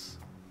this.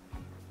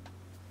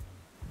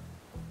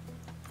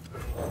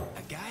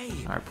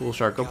 Again. Alright, Pool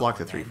Shark, go block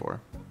the 3/4.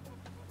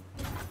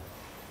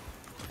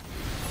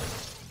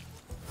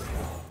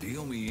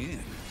 Deal me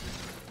in.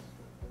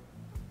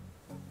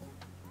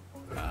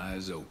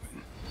 Eyes open.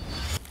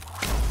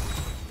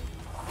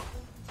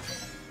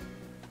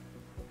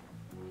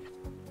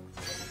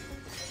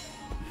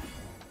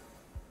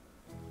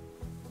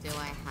 Do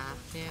I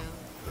have to?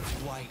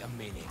 Wait a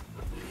minute.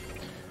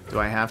 Do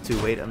I have to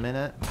wait a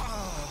minute?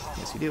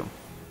 Yes, you do.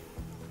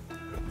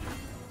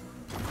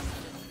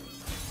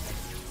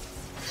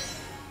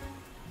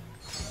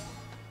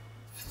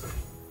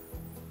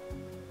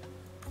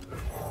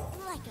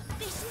 Like a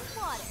fish in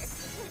water.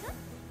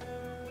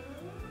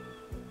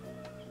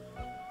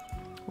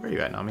 Where are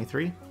you at, Nami?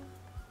 3?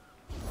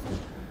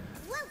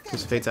 Welcome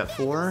Twist of Fate's at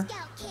 4.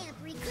 Scout Camp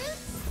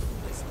recruits.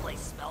 This place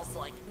smells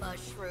like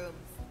mushrooms.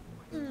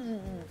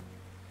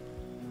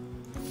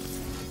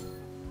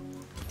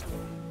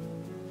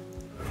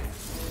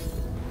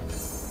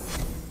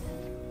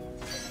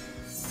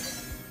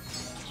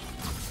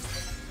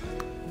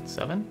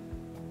 Seven?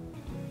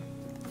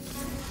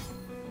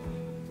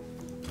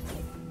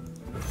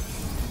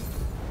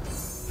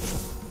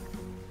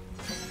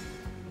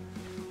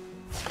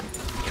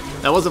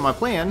 That wasn't my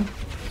plan.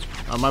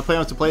 My plan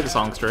was to play the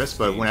Songstress,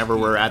 but whenever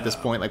we're at this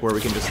point, like where we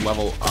can just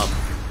level up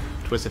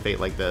Twisted Fate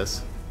like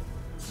this,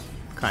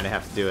 kind of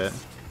have to do it.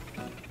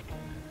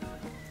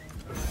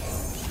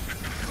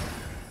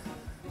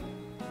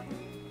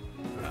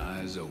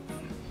 Eyes open.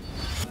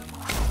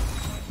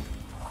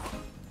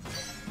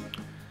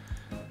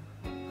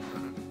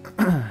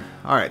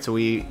 Alright, so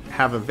we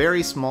have a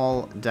very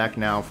small deck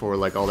now for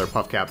like all their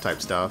puff cap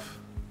type stuff.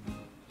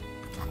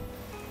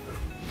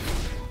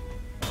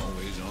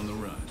 Always on the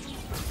run.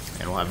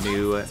 And we'll have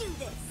new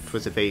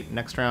Twisted Fate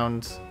next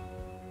round. So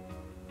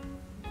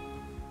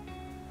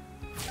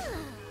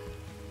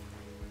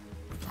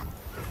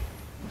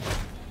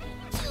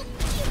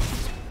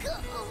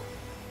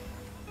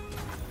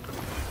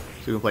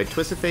we can play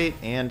Twisted Fate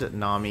and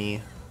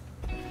Nami.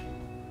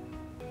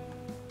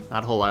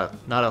 Not a whole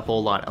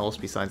lot else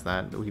besides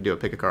that. We can do a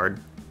pick a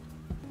card.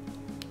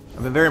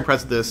 I've been very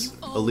impressed with this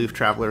Aloof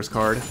Traveler's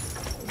card.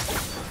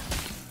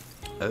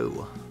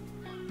 Oh.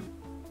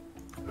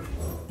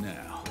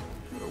 Now,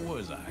 where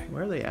was I?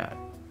 Where are they at?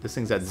 This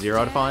thing's at 0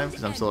 out of 5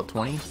 because I'm still at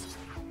 20.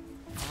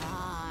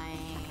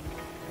 Fine.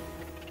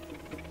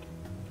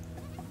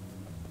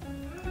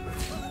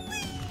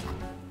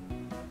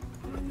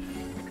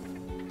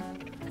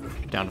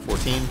 Down to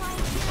 14.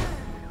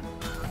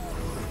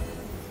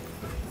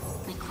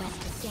 My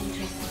quest is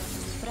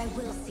dangerous, but I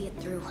will see it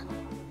through.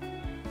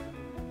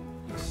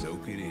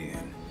 Soak it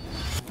in.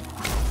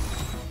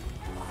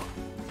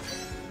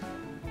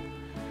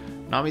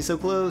 Nami's so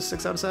close.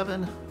 6 out of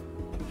 7.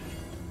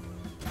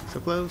 So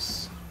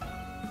close.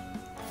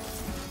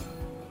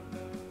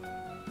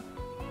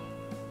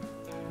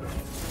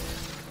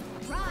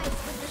 Rise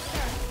with the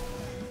surf.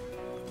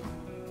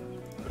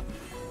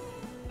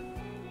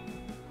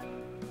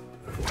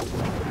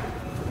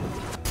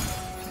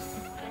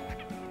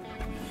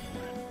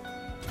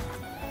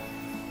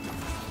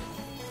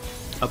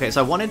 Okay,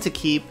 so I wanted to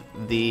keep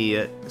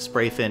the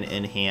Spray Fin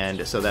in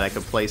hand so that I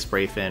could play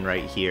Spray Fin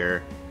right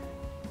here.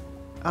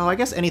 Oh, I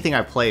guess anything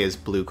I play is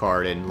blue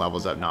card and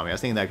levels up Nami. I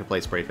was thinking that I could play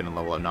Spray Fin and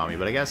level up Nami,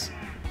 but I guess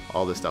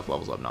all this stuff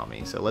levels up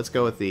Nami. So let's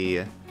go with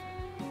the...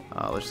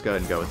 let's just go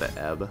ahead and go with the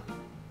Ebb.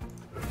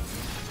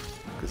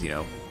 Because, you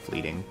know,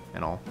 fleeting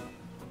and all.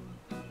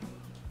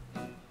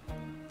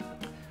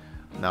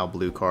 Now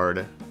blue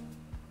card.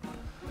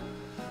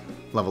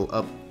 Level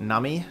up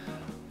Nami.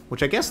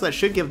 Which I guess that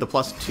should give the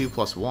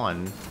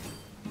 +2/+1.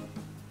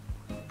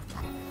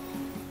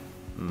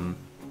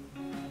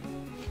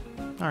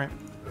 Alright.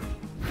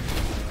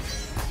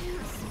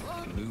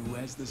 Blue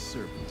as the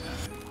serpentine.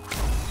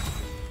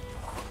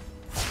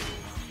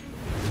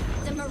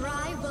 The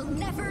Mirai will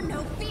never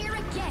know fear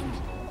again.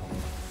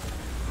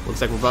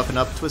 Looks like we're buffing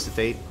up Twisted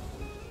Fate.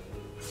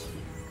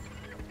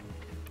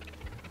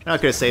 I'm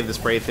not gonna save the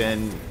Spray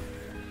Fin.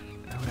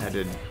 I would have had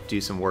to do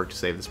some work to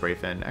save the Spray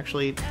Fin.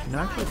 Actually, no,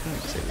 I couldn't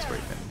save the Spray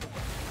Fin.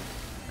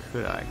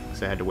 Could I?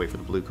 Because I had to wait for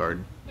the blue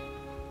card.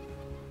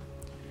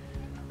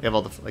 We have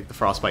all the like the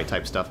Frostbite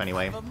type stuff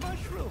anyway. A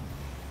mushroom.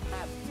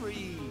 Have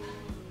 3.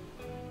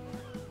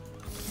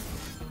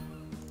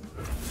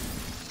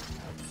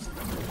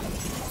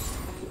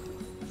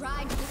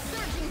 Ride the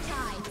surging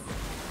tides.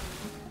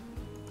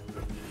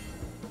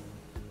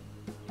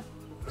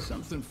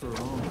 Something for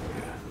all of you.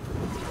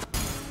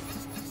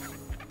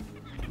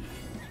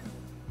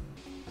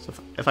 So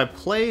if I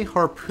play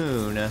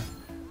Harpoon,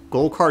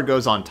 gold card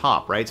goes on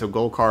top, right? So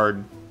gold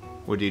card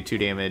would do 2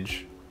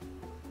 damage.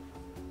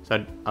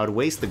 So I would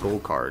waste the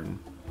gold card.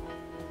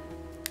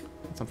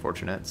 That's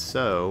unfortunate.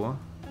 So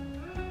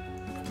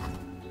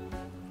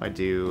I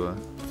do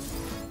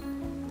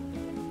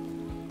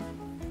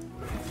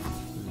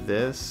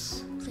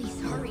this.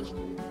 Please hurry.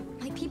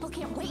 My people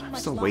can't wait much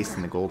Still longer.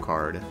 wasting the gold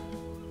card.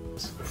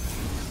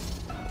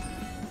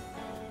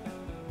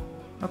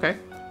 Okay.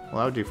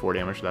 Well, I would do 4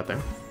 damage to that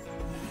thing.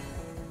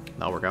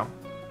 That'll work out.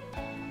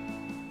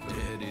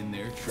 Dead in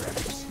their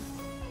tracks.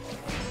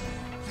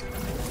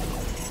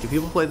 Do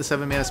people play the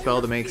 7-mana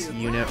spell that makes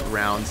unit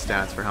round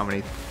stats for how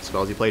many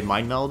spells you played?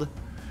 Mind Meld?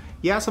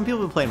 Yeah, some people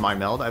have been playing Mind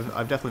Meld.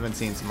 I've definitely been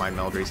seeing some Mind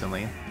Meld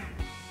recently.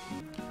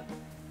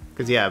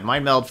 Because, yeah,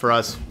 Mind Meld for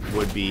us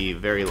would be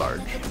very large.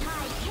 Let the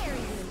tide carry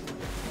you.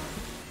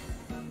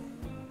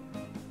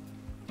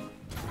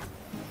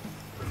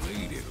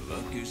 Lady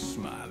Luck is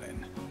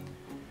smiling.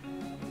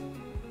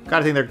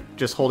 Gotta think they're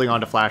just holding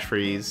on to Flash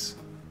Freeze.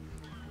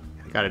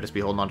 Gotta just be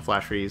holding on to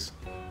Flash Freeze.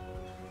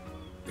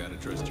 Gotta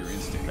trust your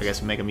instincts. I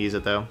guess make them use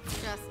it, though.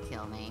 Just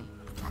kill me.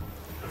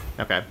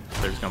 Okay,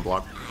 they're just gonna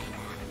block.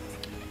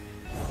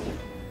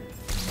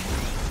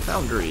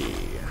 Foundry.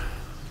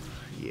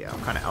 Yeah,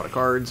 I'm kind of out of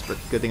cards, but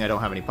good thing I don't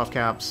have any puff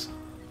caps.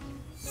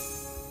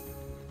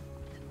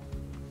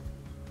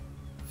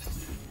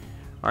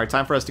 Alright,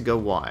 time for us to go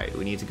wide.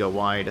 We need to go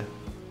wide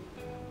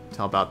to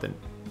help out the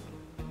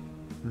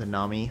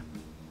Nami.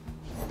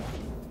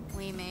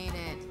 We made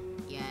it.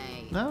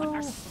 Yay. No!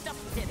 Our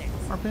stuff did it.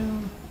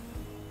 Harpoon.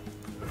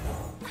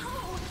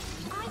 Oh,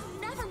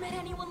 I've never met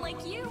anyone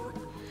like you.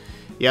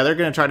 Yeah, they're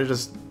gonna try to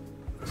just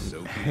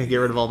So get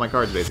rid of all my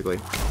cards, basically.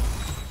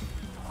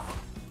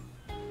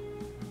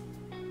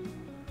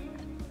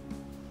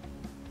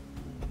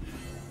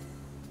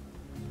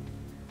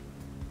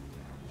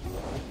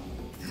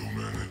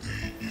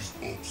 Humanity is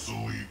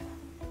obsolete.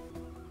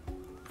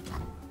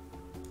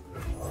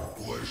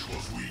 Flesh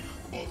was weak,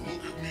 but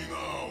look at me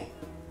now.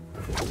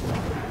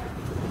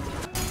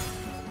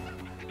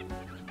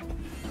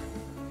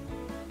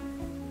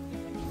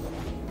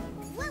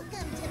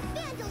 Welcome to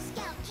Vandal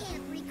Scout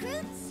Camp,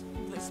 recruits.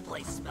 This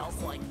place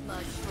smells like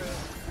mushroom.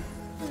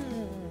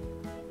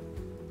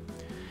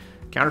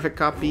 Counterfeit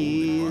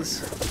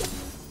copies.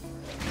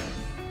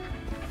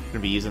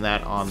 Gonna be using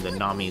that on the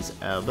Nami's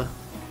Ebb.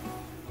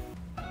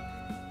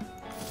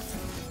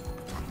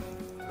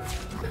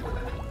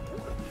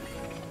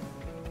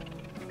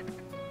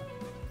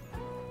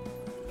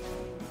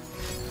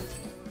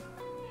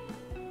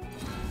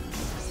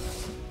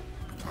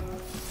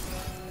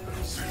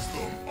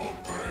 System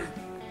upgrade.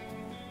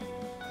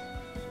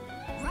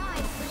 Rise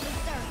from the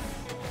surf.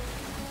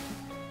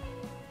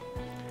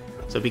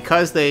 So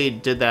because they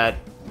did that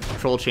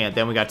troll chant,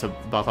 then we got to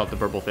buff up the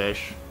purple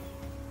fish.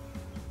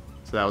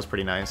 So that was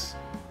pretty nice.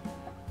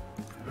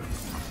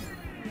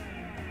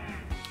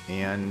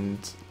 And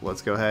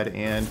let's go ahead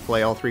and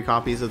play all 3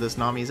 copies of this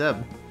Nami's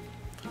Ebb.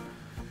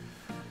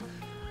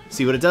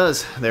 See what it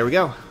does. There we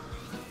go.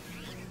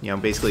 You know,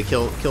 basically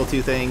kill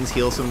 2 things,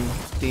 heal some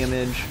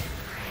damage,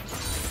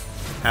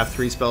 have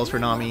 3 spells for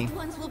Nami, Loved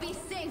ones will be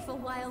safe a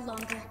while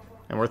longer.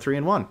 and we're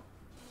 3-1.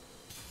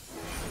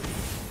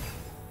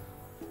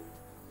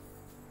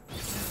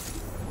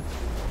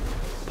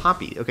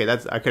 Poppy. Okay,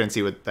 that's I couldn't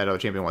see what that other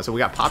champion was. So we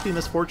got Poppy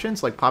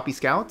Misfortunes, like Poppy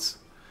Scouts.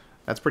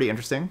 That's pretty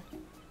interesting.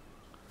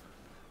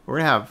 We're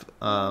gonna have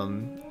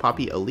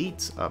Poppy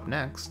Elites up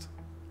next.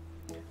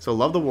 So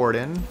love the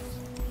Warden.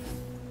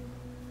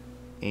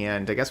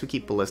 And I guess we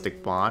keep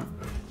Ballistic Bot.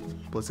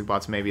 Ballistic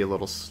Bot's maybe a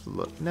little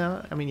slow.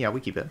 No, I mean, yeah,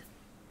 we keep it.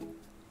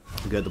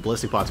 Good, the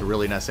Ballistic Bots are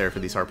really necessary for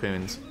these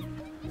harpoons.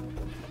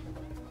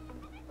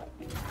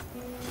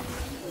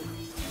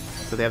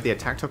 So they have the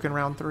attack token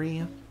round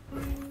 3. Fact,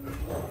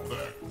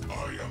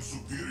 I am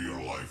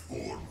superior life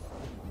form.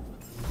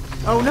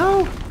 Oh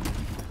no!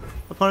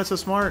 Opponent's so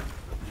smart.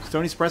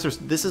 Stony Suppressors.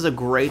 This is a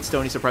great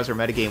Stony Suppressor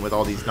metagame with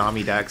all these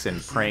Nami decks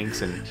and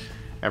pranks and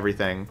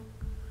everything.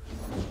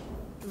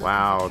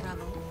 Wow.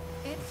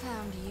 It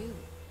found you.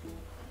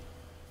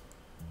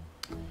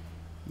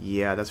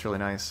 Yeah, that's really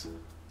nice.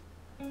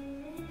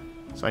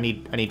 So I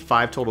need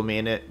 5 total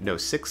mana. No,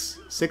 6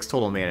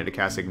 total mana to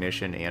cast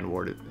Ignition and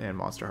Ward and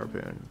Monster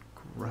Harpoon.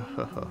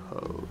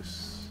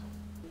 Gross.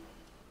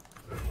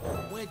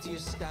 Where do you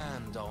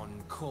stand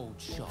on cold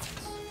shots?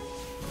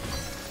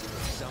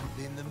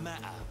 Something the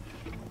matter?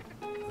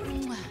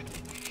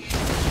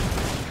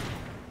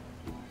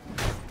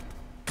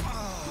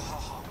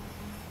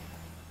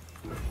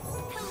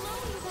 Hello,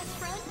 new best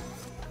friend.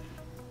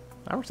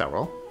 That works out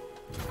well.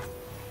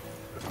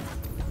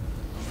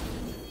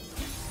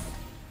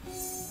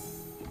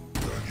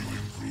 Can you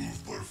improve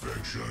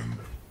perfection?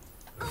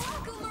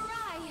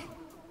 Gumarai.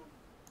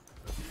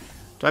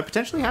 Do I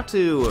potentially have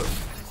to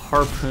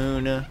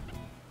harpoon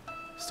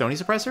Stony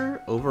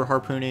Suppressor over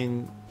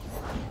harpooning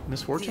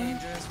Misfortune?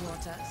 Dangerous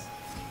waters.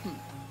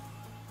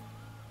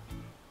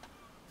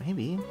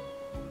 Maybe.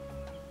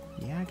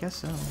 Yeah, I guess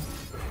so.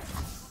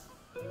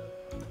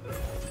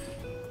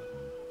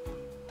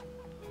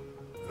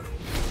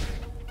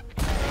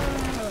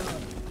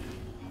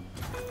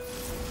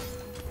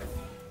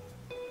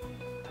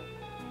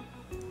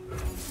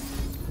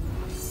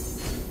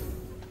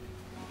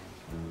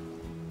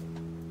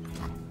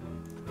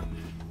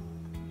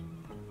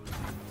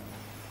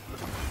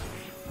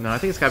 No, I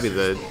think it's gotta be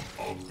the...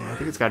 I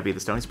think it's gotta be the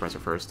Stony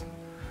Suppressor first.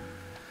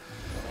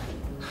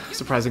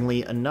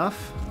 Surprisingly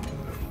enough.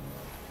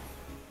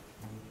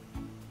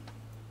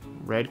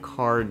 Red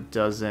card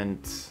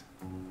doesn't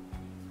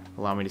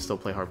allow me to still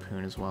play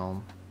Harpoon as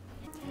well.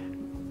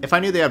 If I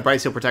knew they had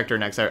Bright Steel Protector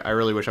next, I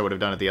really wish I would have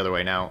done it the other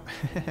way now.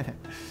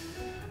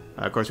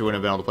 Of course, we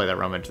wouldn't have been able to play that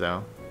Rummage,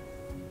 though.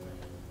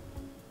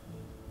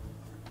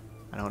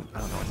 I don't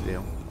know what to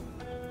do.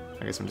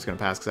 I guess I'm just gonna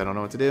pass because I don't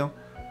know what to do.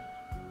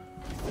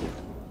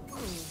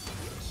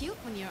 Cute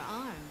when you're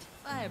armed.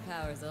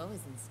 Firepower's always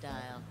in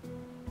style.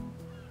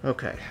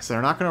 Okay, so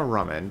they're not gonna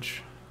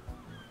Rummage.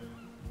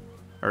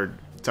 Or,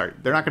 sorry,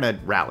 they're not gonna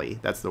Rally.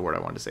 That's the word I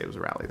wanted to say, was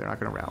Rally. They're not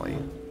gonna Rally.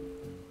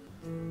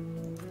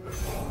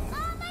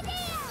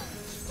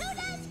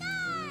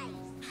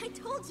 I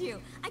told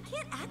you, I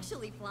can't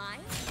actually fly.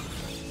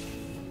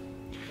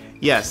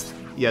 Yes,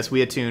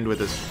 we attuned with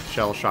this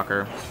Shell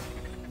Shocker.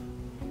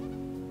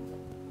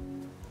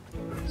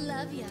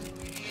 Love ya.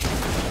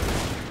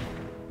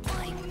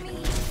 Like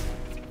me.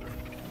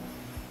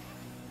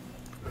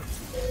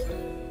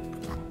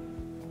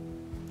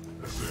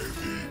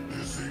 Safety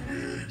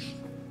disengaged.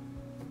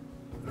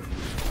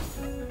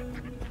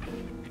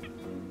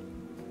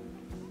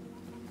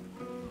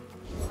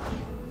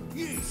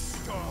 You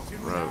stalking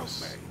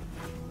Gross. around me.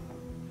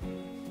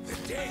 The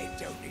dead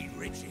don't need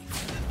Richie.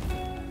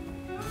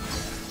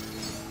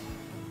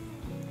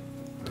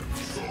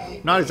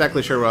 Not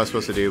exactly sure what I was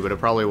supposed to do, but it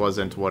probably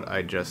wasn't what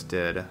I just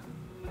did.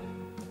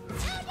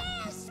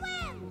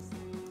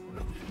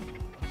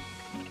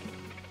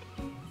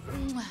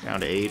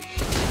 Down to 8.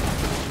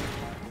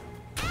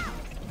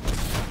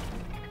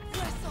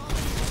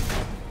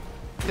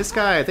 This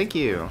guy, thank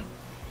you.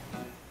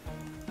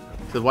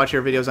 So watch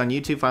your videos on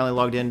YouTube. Finally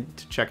logged in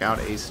to check out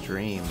a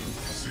stream.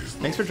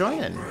 Thanks for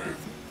joining.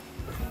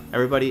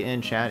 Everybody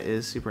in chat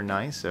is super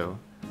nice, so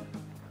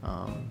you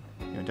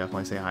know,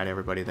 definitely say hi to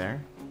everybody there.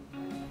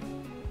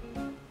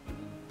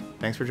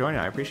 Thanks for joining.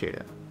 I appreciate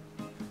it.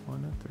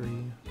 1, 3.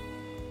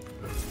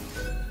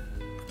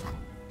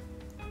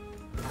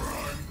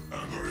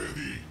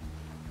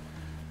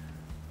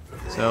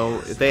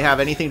 So if they have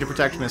anything to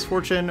protect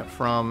Misfortune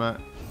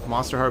from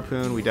Monster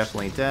Harpoon, we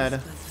definitely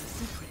dead.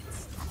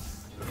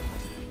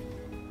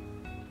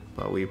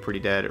 But we pretty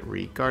dead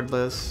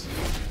regardless.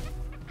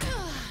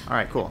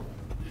 Alright, cool.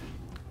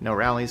 No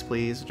rallies,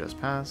 please.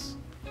 Just pass.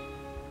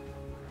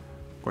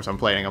 Of course, I'm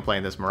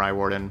playing this Mirai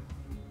Warden.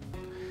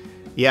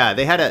 Yeah,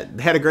 they had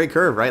a great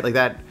curve, right? Like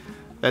that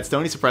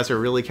Stony Suppressor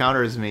really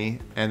counters me,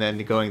 and then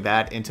going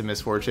that into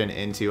Misfortune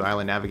into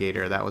Island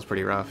Navigator, that was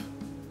pretty rough.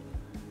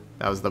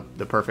 That was the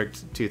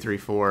perfect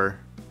 2-3-4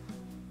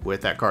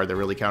 with that card that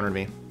really countered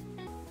me.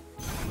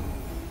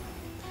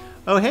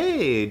 Oh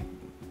hey,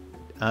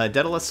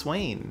 Daedalus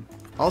Swain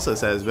also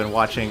says been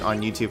watching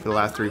on YouTube for the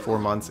last 3-4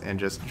 months and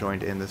just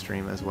joined in the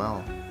stream as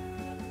well.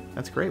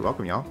 That's great.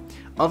 Welcome, y'all.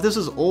 Oh, if this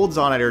was old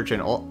Zaunite Urchin,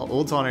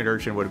 old Zaunite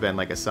Urchin would have been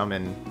like a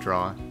summon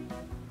draw.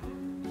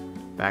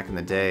 Back in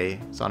the day,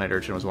 Zaunite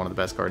Urchin was one of the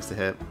best cards to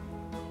hit.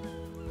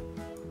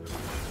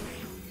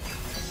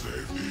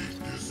 Safety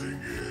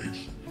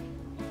disengaged.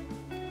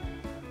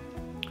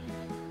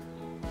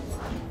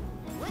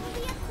 Wouldn't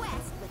be a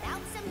quest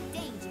without some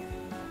danger.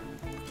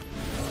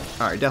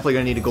 Alright, definitely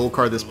gonna need a gold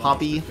card this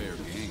Poppy. Fair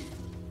game.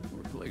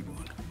 Or played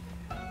one.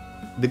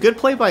 The good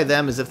play by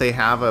them is if they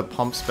have a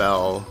pump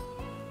spell.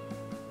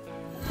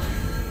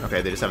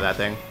 Okay, they just have that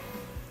thing.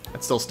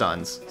 It still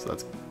stuns, so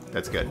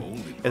that's good.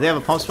 If they have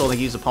a pump spell, they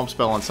can use a pump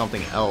spell on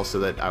something else so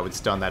that I would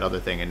stun that other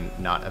thing and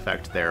not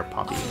affect their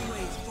Poppy.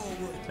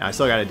 Now I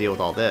still gotta deal with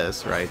all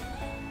this, right?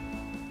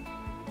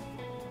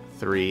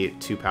 3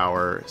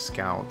 2-power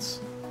scouts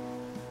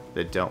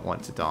that don't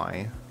want to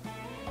die.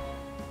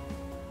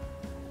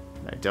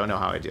 I don't know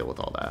how I deal with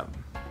all that.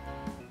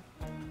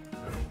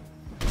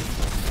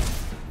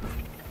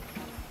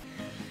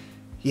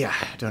 Yeah,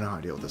 I don't know how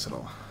to deal with this at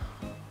all.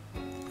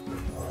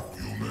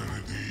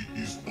 Humanity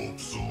is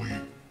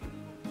obsolete.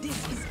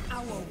 This is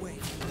our way.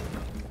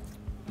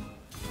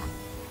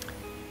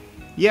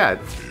 Yeah,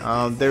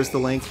 there's the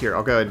link here.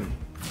 I'll go ahead and...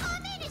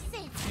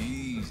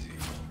 Easy.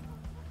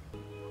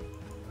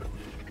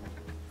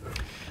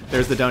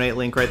 There's the donate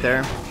link right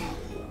there.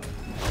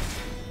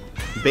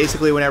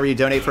 Basically, whenever you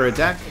donate for a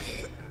deck,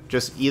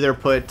 just either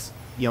put,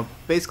 you know,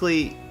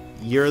 basically,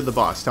 you're the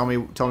boss. Tell me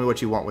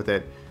what you want with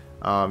it.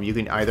 You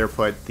can either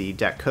put the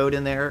deck code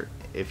in there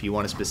if you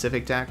want a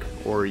specific deck,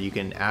 or you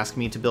can ask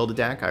me to build a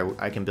deck.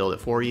 I can build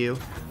it for you.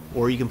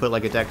 Or you can put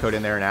like a deck code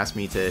in there and ask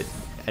me to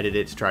edit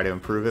it to try to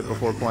improve it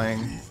before playing.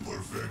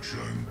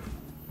 Perfection.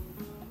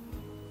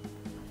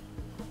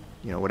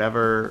 You know,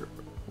 whatever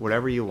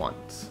you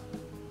want.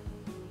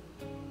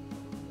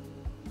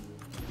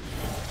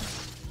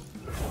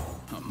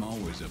 I'm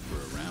always up for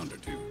a round or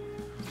two.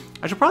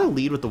 I should probably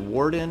lead with the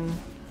Warden.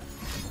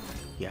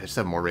 Yeah, I just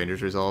have more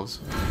Rangers Resolves.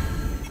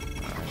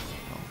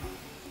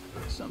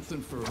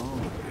 Something for all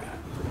of you.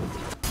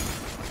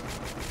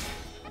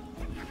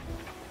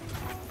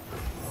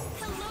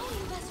 Hello,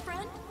 best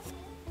friend.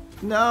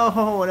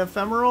 No, an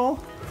Ephemeral?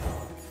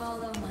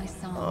 Follow my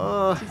song.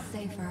 to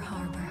safer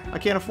harbor. I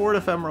can't afford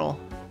ephemeral.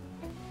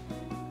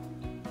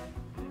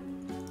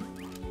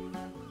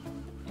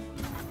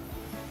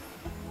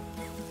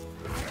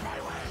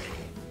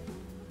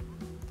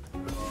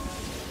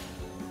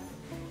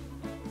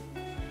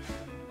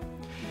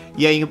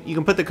 Yeah, you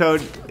can put the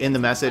code in the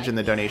message, in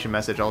the donation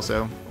message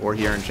also, or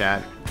here in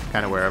chat,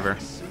 kind of wherever.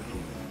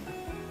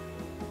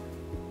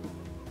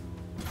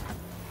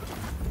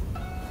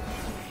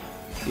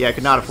 Yeah, I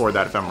could not afford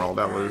that ephemeral.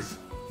 That was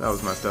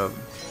messed up.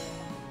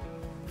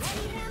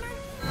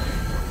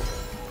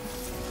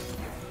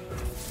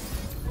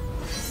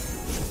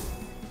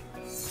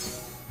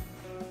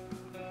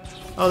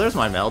 Oh, there's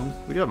Mind Meld.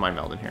 We do have Mind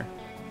Meld in here.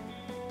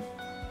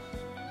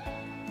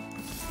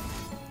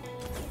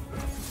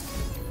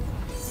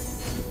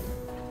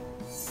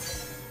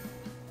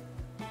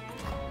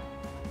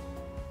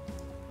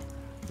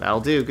 That'll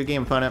do. Good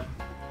game, opponent.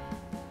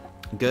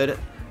 Good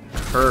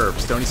curve.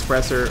 Stony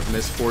Suppressor,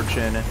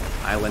 Misfortune,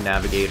 Island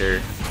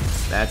Navigator.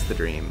 That's the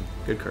dream.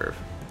 Good curve.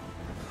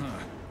 Huh.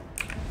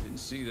 Didn't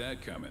see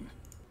that coming.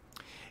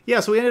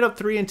 Yeah, so we ended up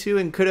 3-2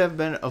 and could have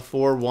been a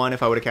 4-1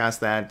 if I would have cast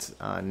that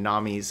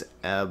Nami's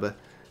Ebb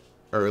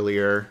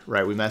earlier.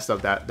 Right, we messed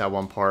up that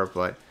one part,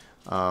 but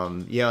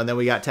yeah, and then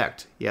we got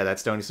teched. Yeah, that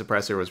Stony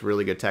Suppressor was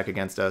really good tech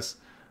against us.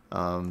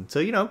 So,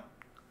 you know,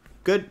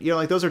 good. You know,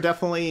 like those are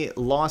definitely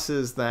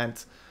losses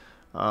that,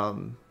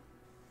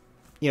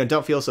 you know,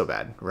 don't feel so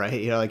bad, right?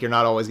 You know, like you're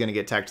not always going to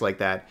get teched like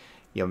that.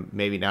 You know,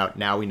 maybe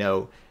now we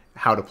know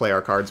how to play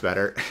our cards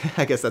better.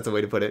 I guess that's a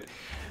way to put it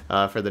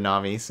for the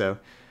Nami. So,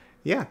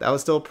 yeah, that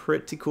was still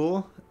pretty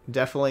cool.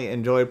 Definitely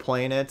enjoyed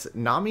playing it.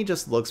 Nami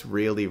just looks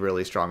really,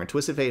 really strong, and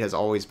Twisted Fate has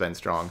always been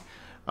strong.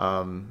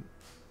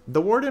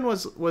 The Warden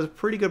was a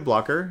pretty good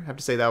blocker. I have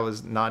to say that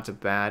was not too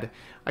bad.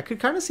 I could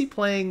kind of see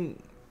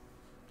playing,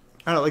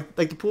 I don't know,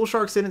 like the Pool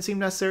Sharks didn't seem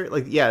necessary.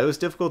 Like, yeah, it was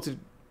difficult to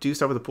do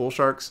stuff with the Pool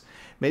Sharks.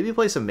 Maybe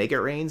play some Make It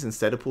Rains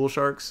instead of Pool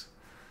Sharks.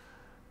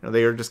 You know,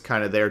 they are just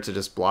kind of there to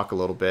just block a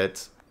little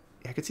bit.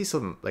 I could see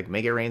some like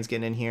Make It Rains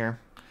getting in here.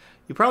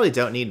 You probably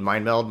don't need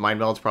Mind Meld. Mind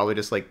Meld's probably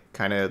just like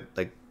kind of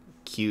like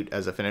cute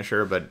as a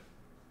finisher, but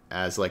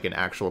as like an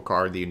actual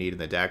card that you need in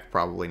the deck,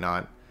 probably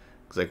not.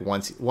 Because like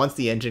once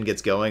the engine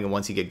gets going, and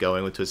once you get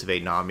going with Twisted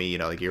Fate Nami, you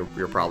know, like you're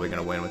probably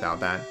gonna win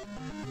without that.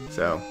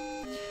 So,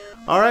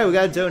 all right, we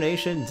got a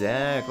donation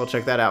deck. We'll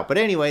check that out. But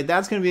anyway,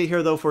 that's gonna be it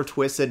here though for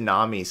Twisted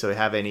Nami. So if you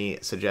have any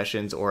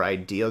suggestions or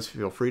ideas,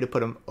 feel free to put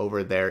them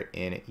over there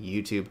in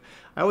YouTube.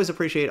 I always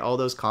appreciate all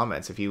those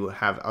comments. If you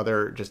have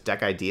other just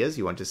deck ideas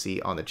you want to see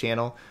on the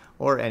channel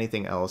or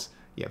anything else,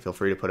 yeah, feel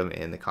free to put them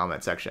in the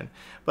comment section.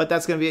 But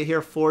that's going to be it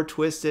here for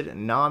Twisted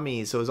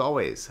Nami. So as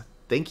always,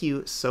 thank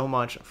you so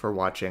much for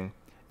watching,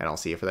 and I'll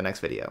see you for the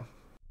next video.